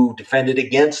who defended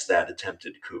against that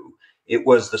attempted coup. It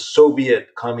was the Soviet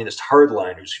communist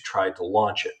hardliners who tried to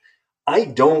launch it. I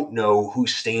don't know who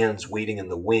stands waiting in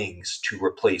the wings to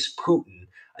replace Putin.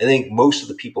 I think most of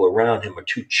the people around him are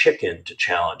too chicken to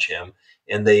challenge him.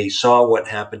 And they saw what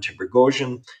happened to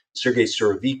Prigozhin. Sergei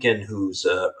Surovikin, who's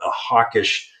a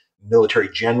hawkish military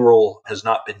general, has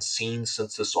not been seen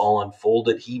since this all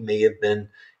unfolded. He may have been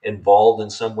involved in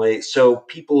some way. So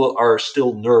people are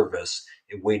still nervous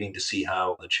and waiting to see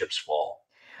how the chips fall.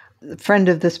 A friend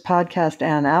of this podcast,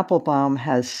 Ann Applebaum,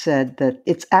 has said that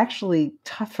it's actually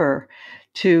tougher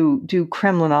to do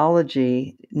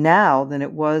Kremlinology now than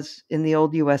it was in the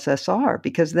old USSR,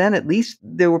 because then at least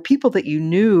there were people that you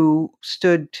knew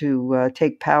stood to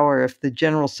take power if the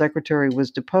general secretary was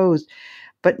deposed.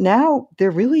 But now there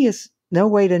really is no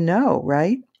way to know,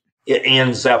 right?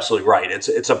 Ann's absolutely right.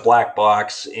 It's a black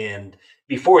box. And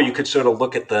before, you could sort of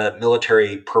look at the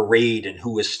military parade and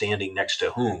who is standing next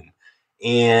to whom.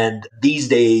 And these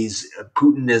days,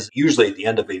 Putin is usually at the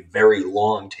end of a very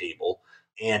long table,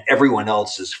 and everyone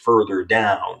else is further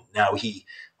down. Now, he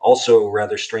also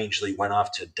rather strangely went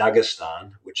off to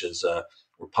Dagestan, which is a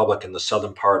republic in the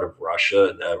southern part of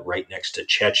Russia, right next to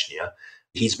Chechnya.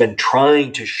 He's been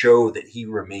trying to show that he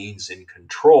remains in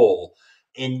control,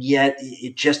 and yet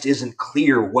it just isn't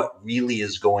clear what really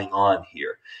is going on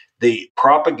here. The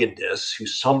propagandists, who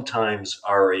sometimes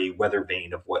are a weather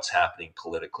vane of what's happening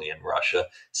politically in Russia,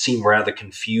 seem rather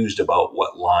confused about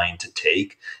what line to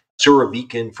take.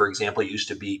 Surovikin, for example, used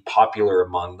to be popular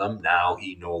among them. Now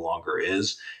he no longer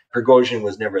is. Prigozhin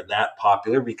was never that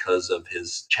popular because of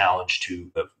his challenge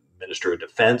to the Minister of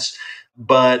Defense.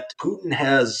 But Putin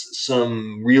has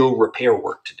some real repair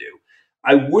work to do.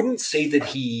 I wouldn't say that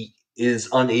he is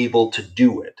unable to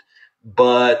do it,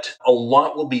 but a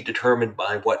lot will be determined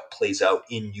by what plays out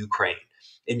in Ukraine.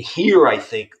 And here, I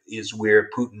think, is where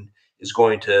Putin is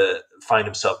going to find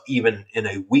himself even in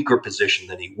a weaker position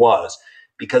than he was,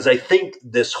 because I think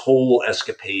this whole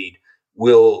escapade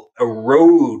will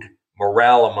erode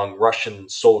morale among Russian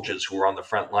soldiers who are on the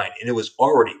front line. And it was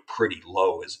already pretty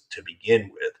low as to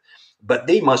begin with. But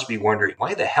they must be wondering,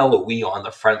 why the hell are we on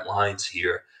the front lines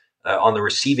here? On the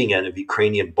receiving end of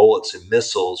Ukrainian bullets and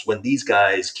missiles when these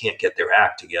guys can't get their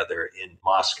act together in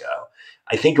Moscow.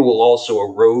 I think it will also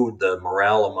erode the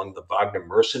morale among the Wagner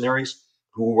mercenaries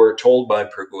who were told by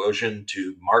Prigozhin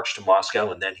to march to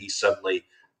Moscow, and then he suddenly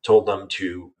told them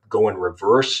to go in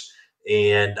reverse.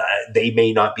 And they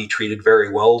may not be treated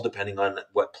very well, depending on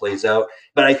what plays out.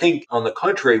 But I think, on the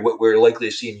contrary, what we're likely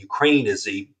to see in Ukraine is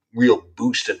a real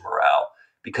boost in morale,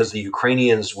 because the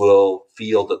Ukrainians will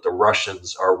feel that the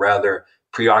Russians are rather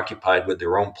preoccupied with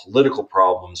their own political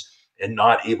problems and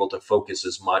not able to focus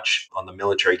as much on the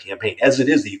military campaign. As it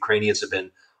is, the Ukrainians have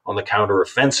been on the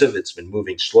counteroffensive. It's been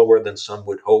moving slower than some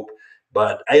would hope.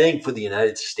 But I think for the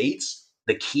United States,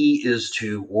 the key is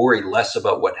to worry less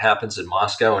about what happens in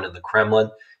Moscow and in the Kremlin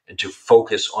and to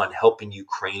focus on helping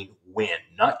Ukraine win,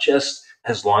 not just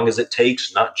as long as it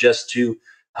takes, not just to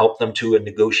help them to a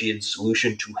negotiated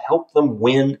solution, to help them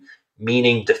win,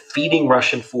 meaning defeating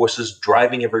Russian forces,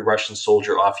 driving every Russian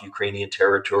soldier off Ukrainian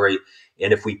territory.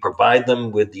 And if we provide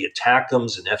them with the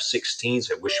ATACMS and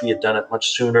F-16s, I wish we had done it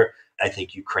much sooner, I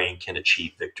think Ukraine can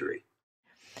achieve victory.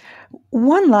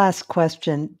 One last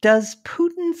question. Does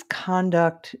Putin's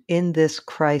conduct in this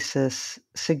crisis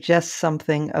suggest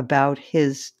something about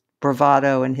his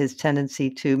bravado and his tendency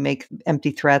to make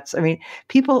empty threats? I mean,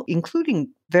 people, including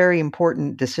very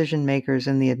important decision makers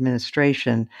in the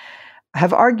administration,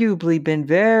 have arguably been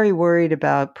very worried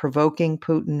about provoking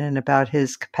Putin and about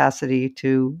his capacity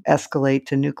to escalate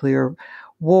to nuclear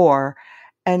war.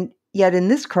 And yet in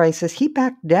this crisis, he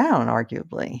backed down,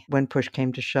 arguably, when push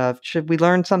came to shove. Should we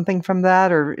learn something from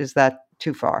that, or is that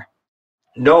too far?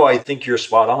 No, I think you're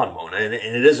spot on, Mona. And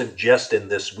it isn't just in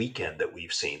this weekend that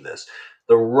we've seen this.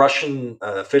 The Russian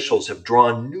officials have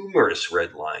drawn numerous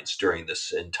red lines during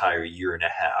this entire year and a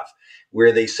half,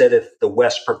 where they said if the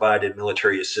West provided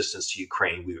military assistance to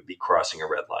Ukraine, we would be crossing a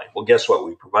red line. Well, guess what?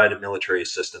 We provided military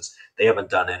assistance. They haven't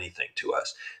done anything to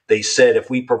us. They said if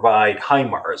we provide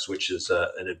HIMARS, which is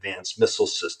an advanced missile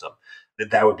system,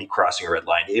 that would be crossing a red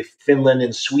line. If Finland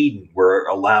and Sweden were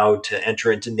allowed to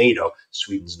enter into NATO,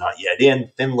 Sweden's not yet in,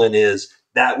 Finland is,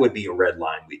 that would be a red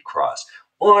line we'd cross.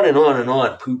 On and on and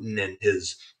on, Putin and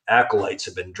his acolytes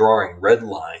have been drawing red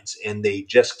lines, and they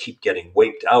just keep getting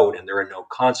wiped out, and there are no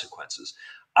consequences.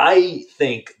 I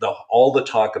think all the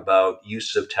talk about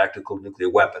use of tactical nuclear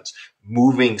weapons,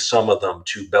 moving some of them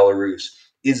to Belarus,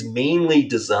 is mainly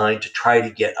designed to try to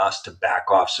get us to back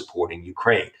off supporting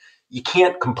Ukraine. You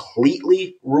can't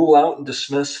completely rule out and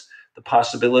dismiss the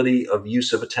possibility of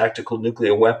use of a tactical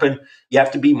nuclear weapon. You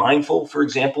have to be mindful, for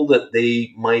example, that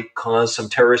they might cause some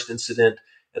terrorist incident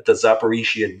at the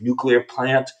Zaporizhia nuclear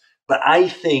plant. But I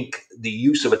think the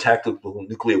use of a tactical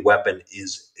nuclear weapon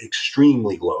is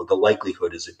extremely low. The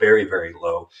likelihood is very, very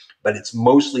low, but it's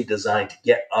mostly designed to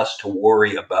get us to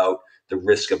worry about the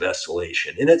risk of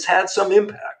escalation. And it's had some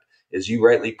impact. As you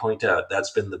rightly point out,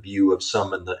 that's been the view of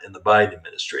some in the Biden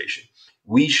administration.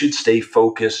 We should stay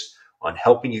focused on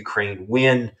helping Ukraine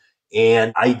win.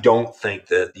 And I don't think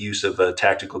that the use of a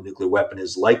tactical nuclear weapon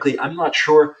is likely. I'm not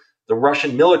sure the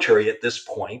Russian military at this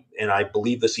point, and I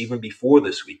believe this even before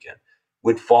this weekend,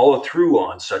 would follow through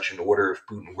on such an order if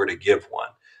Putin were to give one.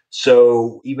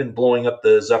 So even blowing up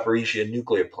the Zaporizhia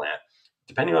nuclear plant,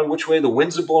 depending on which way the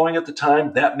winds are blowing at the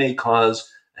time, that may cause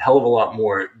a hell of a lot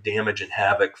more damage and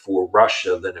havoc for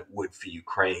Russia than it would for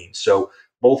Ukraine. So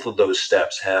both of those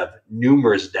steps have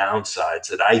numerous downsides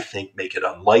that I think make it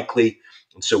unlikely.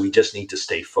 And so we just need to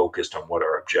stay focused on what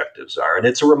our objectives are. And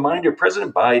it's a reminder,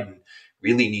 President Biden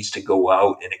really needs to go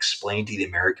out and explain to the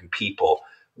American people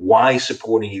why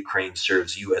supporting Ukraine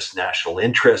serves U.S. national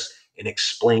interests and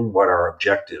explain what our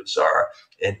objectives are.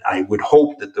 And I would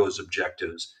hope that those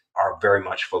objectives are very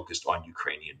much focused on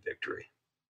Ukrainian victory.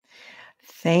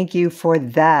 Thank you for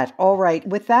that. All right.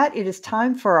 With that, it is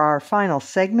time for our final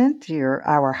segment,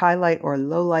 our highlight or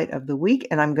lowlight of the week.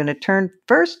 And I'm going to turn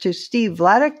first to Steve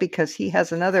Vladeck because he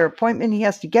has another appointment he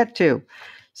has to get to.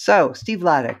 So, Steve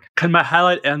Vladeck. Can my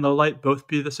highlight and lowlight both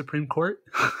be the Supreme Court?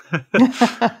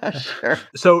 Sure.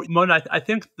 So, Mona, I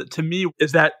think that to me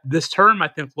is that this term, I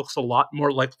think, looks a lot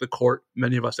more like the court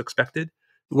many of us expected,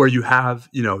 where you have,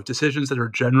 decisions that are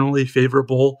generally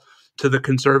favorable to the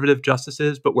conservative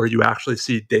justices, but where you actually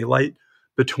see daylight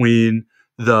between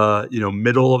the,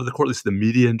 middle of the court, at least the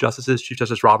median justices, Chief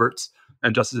Justice Roberts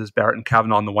and Justices Barrett and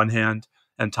Kavanaugh on the one hand,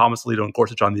 and Thomas Alito and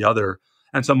Gorsuch on the other.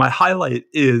 And so my highlight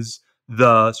is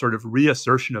the sort of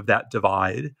reassertion of that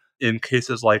divide in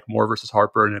cases like Moore versus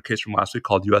Harper and a case from last week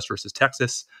called U.S. versus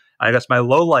Texas. I guess my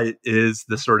low light is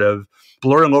the sort of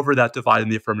blurring over that divide in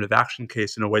the affirmative action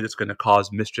case in a way that's going to cause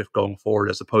mischief going forward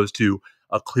as opposed to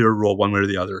a clear rule one way or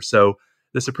the other. So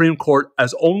the Supreme Court,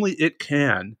 as only it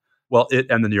can, it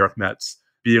and the New York Mets,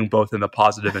 being both in the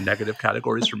positive and negative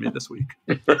categories for me this week.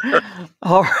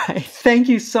 All right. Thank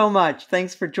you so much.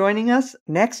 Thanks for joining us.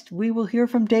 Next, we will hear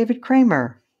from David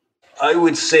Kramer. I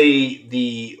would say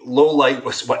the low light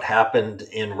was what happened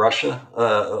in Russia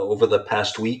over the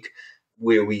past week,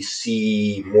 where we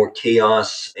see more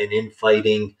chaos and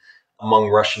infighting among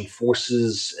Russian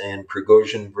forces and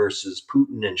Prigozhin versus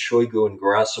Putin and Shoigu and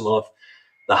Gerasimov.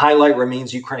 The highlight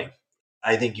remains Ukraine.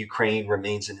 I think Ukraine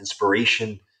remains an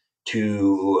inspiration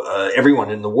to everyone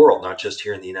in the world, not just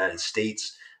here in the United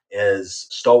States, as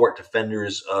stalwart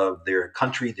defenders of their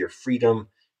country, their freedom,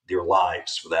 their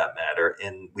lives for that matter.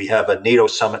 And we have a NATO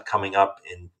summit coming up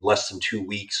in less than 2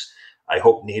 weeks. I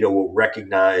hope NATO will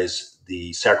recognize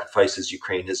the sacrifices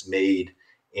Ukraine has made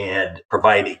and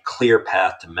provide a clear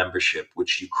path to membership,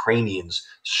 which Ukrainians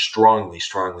strongly,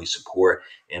 strongly support.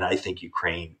 And I think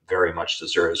Ukraine very much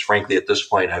deserves. Frankly, at this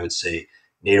point, I would say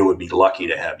NATO would be lucky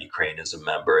to have Ukraine as a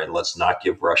member. And let's not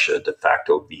give Russia a de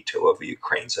facto veto over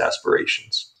Ukraine's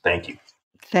aspirations. Thank you.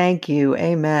 Thank you.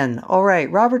 Amen. All right,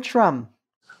 Robert Shrum.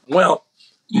 Well,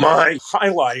 my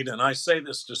highlight, and I say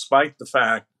this despite the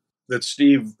fact that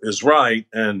Steve is right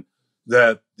and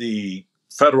that the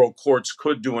federal courts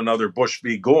could do another Bush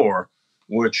v. Gore,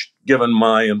 which, given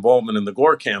my involvement in the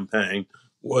Gore campaign,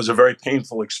 was a very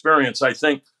painful experience. I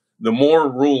think the Moore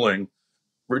ruling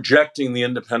rejecting the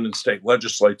independent state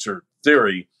legislature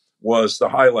theory was the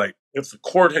highlight. If the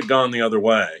court had gone the other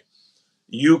way,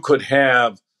 you could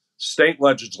have state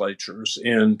legislatures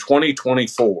in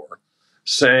 2024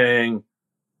 saying,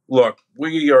 look,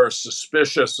 we are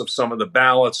suspicious of some of the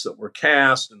ballots that were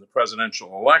cast in the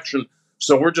presidential election,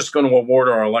 so we're just going to award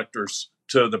our electors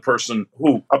to the person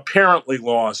who apparently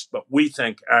lost, but we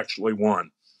think actually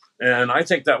won. And I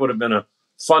think that would have been a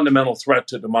fundamental threat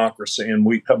to democracy, and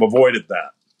we have avoided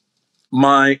that.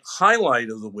 My highlight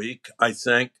of the week, I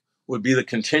think, would be the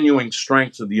continuing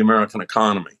strength of the American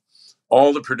economy.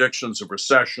 All the predictions of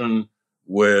recession,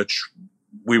 which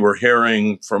we were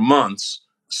hearing for months,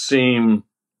 seem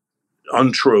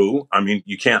untrue. I mean,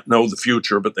 you can't know the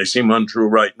future, but they seem untrue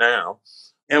right now.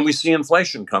 And we see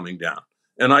inflation coming down.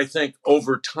 And I think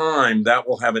over time, that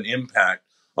will have an impact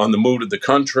on the mood of the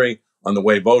country, on the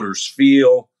way voters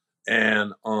feel,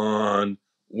 and on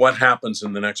what happens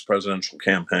in the next presidential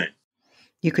campaign.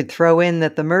 You could throw in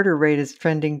that the murder rate is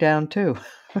trending down too.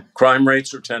 Crime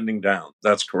rates are tending down.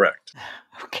 That's correct.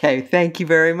 Okay, thank you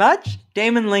very much.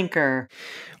 Damon Linker.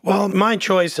 Well, my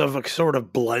choice of a sort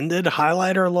of blended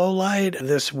highlight or low light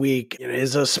this week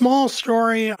is a small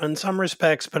story in some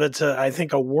respects, but it's, I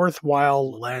think, a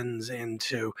worthwhile lens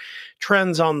into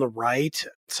trends on the right.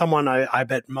 Someone I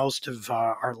bet most of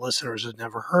our listeners have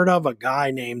never heard of, a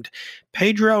guy named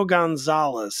Pedro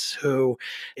Gonzalez, who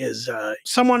is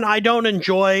someone I don't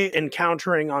enjoy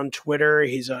encountering on Twitter.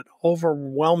 He's an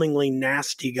overwhelmingly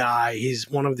nasty guy. He's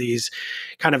one of these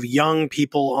kind of young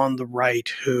people on the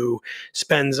right who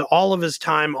spends all of his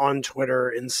time on Twitter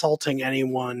insulting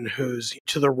anyone who's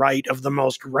to the right of the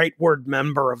most rightward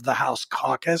member of the House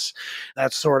caucus.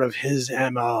 That's sort of his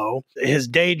MO. His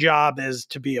day job is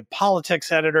to be a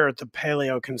politics editor at the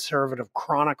Paleo-Conservative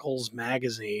Chronicles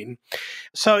magazine.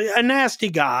 So a nasty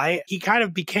guy. He kind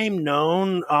of became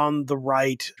known on the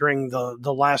right during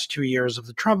the last 2 years of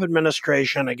the Trump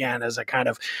administration, again, as a kind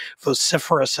of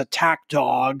vociferous attack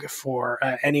dog for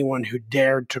anyone who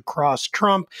dared to cross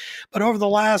Trump. But over the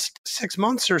last 6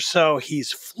 months or so,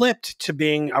 he's flipped to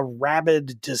being a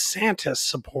rabid DeSantis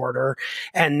supporter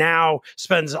and now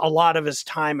spends a lot of his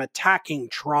time attacking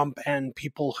Trump and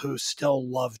people who still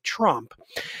love Trump.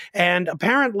 And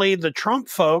apparently the Trump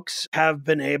folks have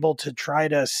been able to try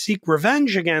to seek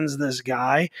revenge against this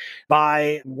guy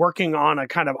by working on a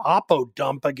kind of oppo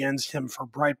dump against him for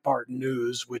Breitbart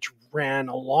News, which ran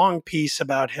a long piece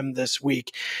about him this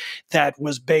week that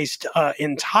was based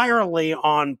entirely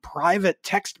on private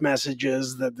text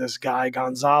messages that this guy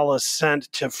Gonzalez sent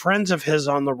to friends of his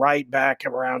on the right back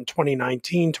around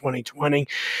 2019, 2020,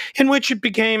 in which it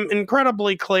became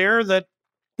incredibly clear that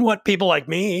what people like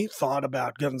me thought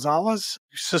about Gonzalez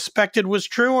suspected was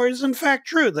true or is in fact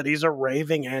true, that he's a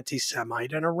raving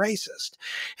anti-Semite and a racist.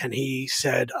 And he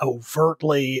said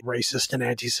overtly racist and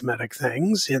anti-Semitic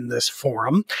things in this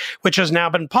forum, which has now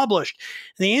been published.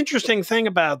 The interesting thing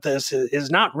about this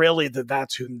is not really that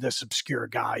that's who this obscure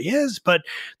guy is, but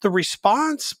the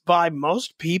response by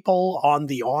most people on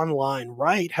the online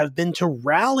right have been to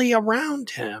rally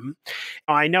around him.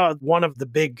 I know one of the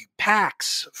big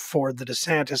PACs for the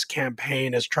DeSantis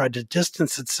campaign has tried to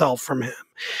distance itself from him.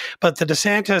 But the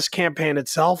DeSantis campaign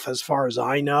itself, as far as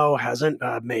I know, hasn't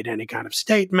made any kind of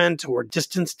statement or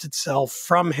distanced itself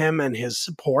from him and his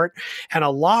support. And a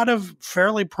lot of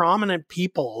fairly prominent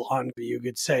people on, you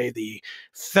could say, the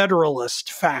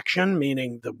Federalist faction,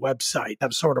 meaning the website,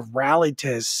 have sort of rallied to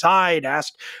his side,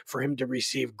 asked for him to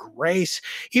receive grace,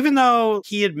 even though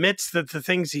he admits that the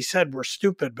things he said were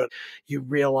stupid. But you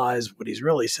realize what he's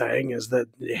really saying is that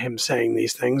him saying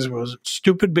these things was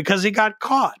stupid because he got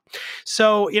caught.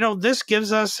 So, this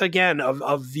gives us, again,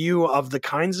 a view of the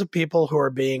kinds of people who are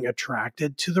being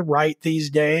attracted to the right these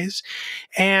days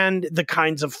and the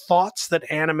kinds of thoughts that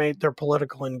animate their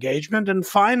political engagement. And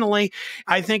finally,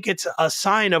 I think it's a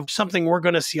sign of something we're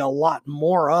going to see a lot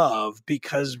more of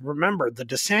because, remember, the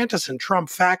DeSantis and Trump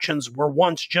factions were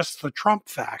once just the Trump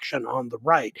faction on the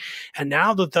right. And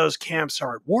now that those camps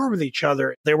are at war with each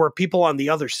other, there were people on the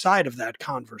other side of that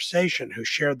conversation who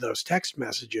shared those text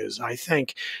messages. I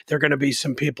think there are going to be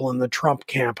some people in the Trump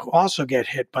camp who also get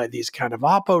hit by these kind of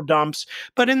oppo dumps.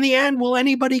 But in the end, will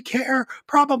anybody care?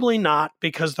 Probably not,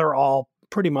 because they're all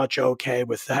pretty much okay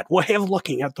with that way of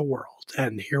looking at the world.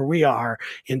 And here we are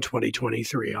in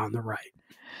 2023 on the right.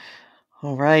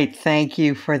 All right. Thank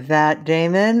you for that,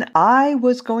 Damon. I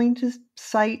was going to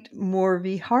cite Moore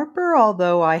v. Harper,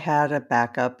 although I had a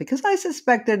backup because I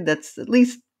suspected that's at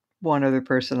least one other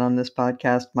person on this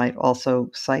podcast might also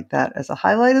cite that as a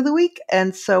highlight of the week.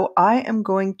 And so I am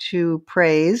going to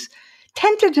praise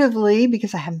tentatively,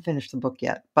 because I haven't finished the book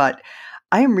yet, but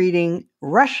I am reading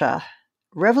Russia,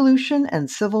 Revolution and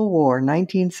Civil War,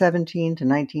 1917 to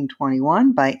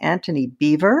 1921 by Anthony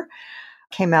Beaver.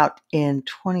 Came out in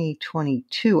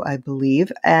 2022, I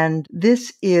believe. And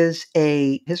this is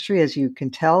a history, as you can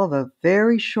tell, of a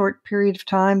very short period of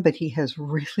time, but he has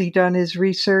really done his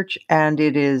research, and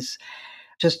it is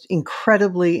just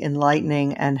incredibly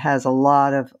enlightening and has a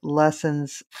lot of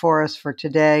lessons for us for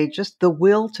today. Just the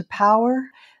will to power,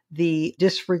 the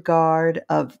disregard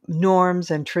of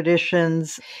norms and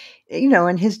traditions,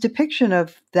 and his depiction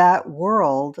of that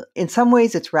world. In some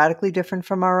ways, it's radically different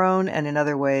from our own, and in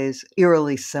other ways,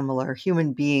 eerily similar.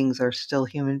 Human beings are still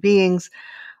human beings,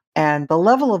 and the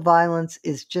level of violence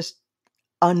is just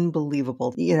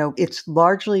unbelievable. It's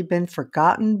largely been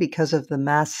forgotten because of the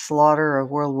mass slaughter of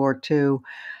World War II,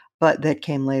 but that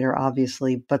came later,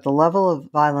 obviously. But the level of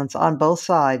violence on both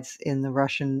sides in the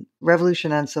Russian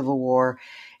Revolution and Civil War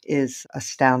is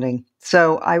astounding.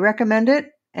 So I recommend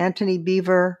it. Antony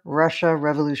Beevor, Russia,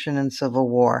 Revolution and Civil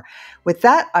War. With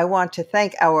that, I want to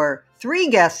thank our 3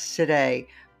 guests today,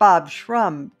 Bob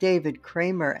Shrum, David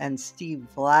Kramer, and Steve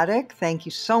Vladeck. Thank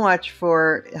you so much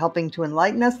for helping to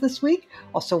enlighten us this week.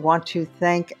 Also want to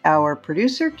thank our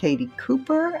producer, Katie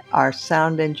Cooper, our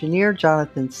sound engineer,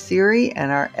 Jonathan Siri,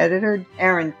 and our editor,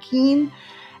 Aaron Keene.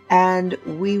 And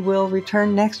we will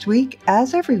return next week,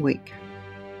 as every week.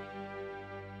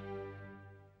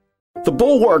 The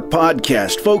Bulwark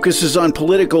Podcast focuses on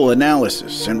political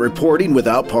analysis and reporting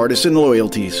without partisan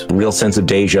loyalties. A real sense of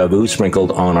deja vu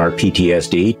sprinkled on our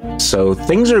PTSD. So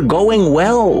things are going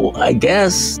well, I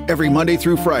guess. Every Monday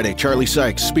through Friday, Charlie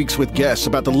Sykes speaks with guests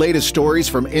about the latest stories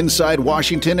from inside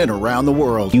Washington and around the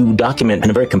world. You document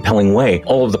in a very compelling way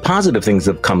all of the positive things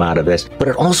that have come out of this, but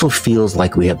it also feels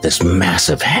like we have this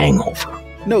massive hangover.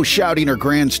 No shouting or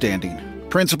grandstanding.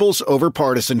 Principles over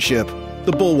partisanship.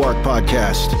 The Bulwark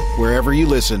Podcast, wherever you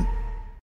listen.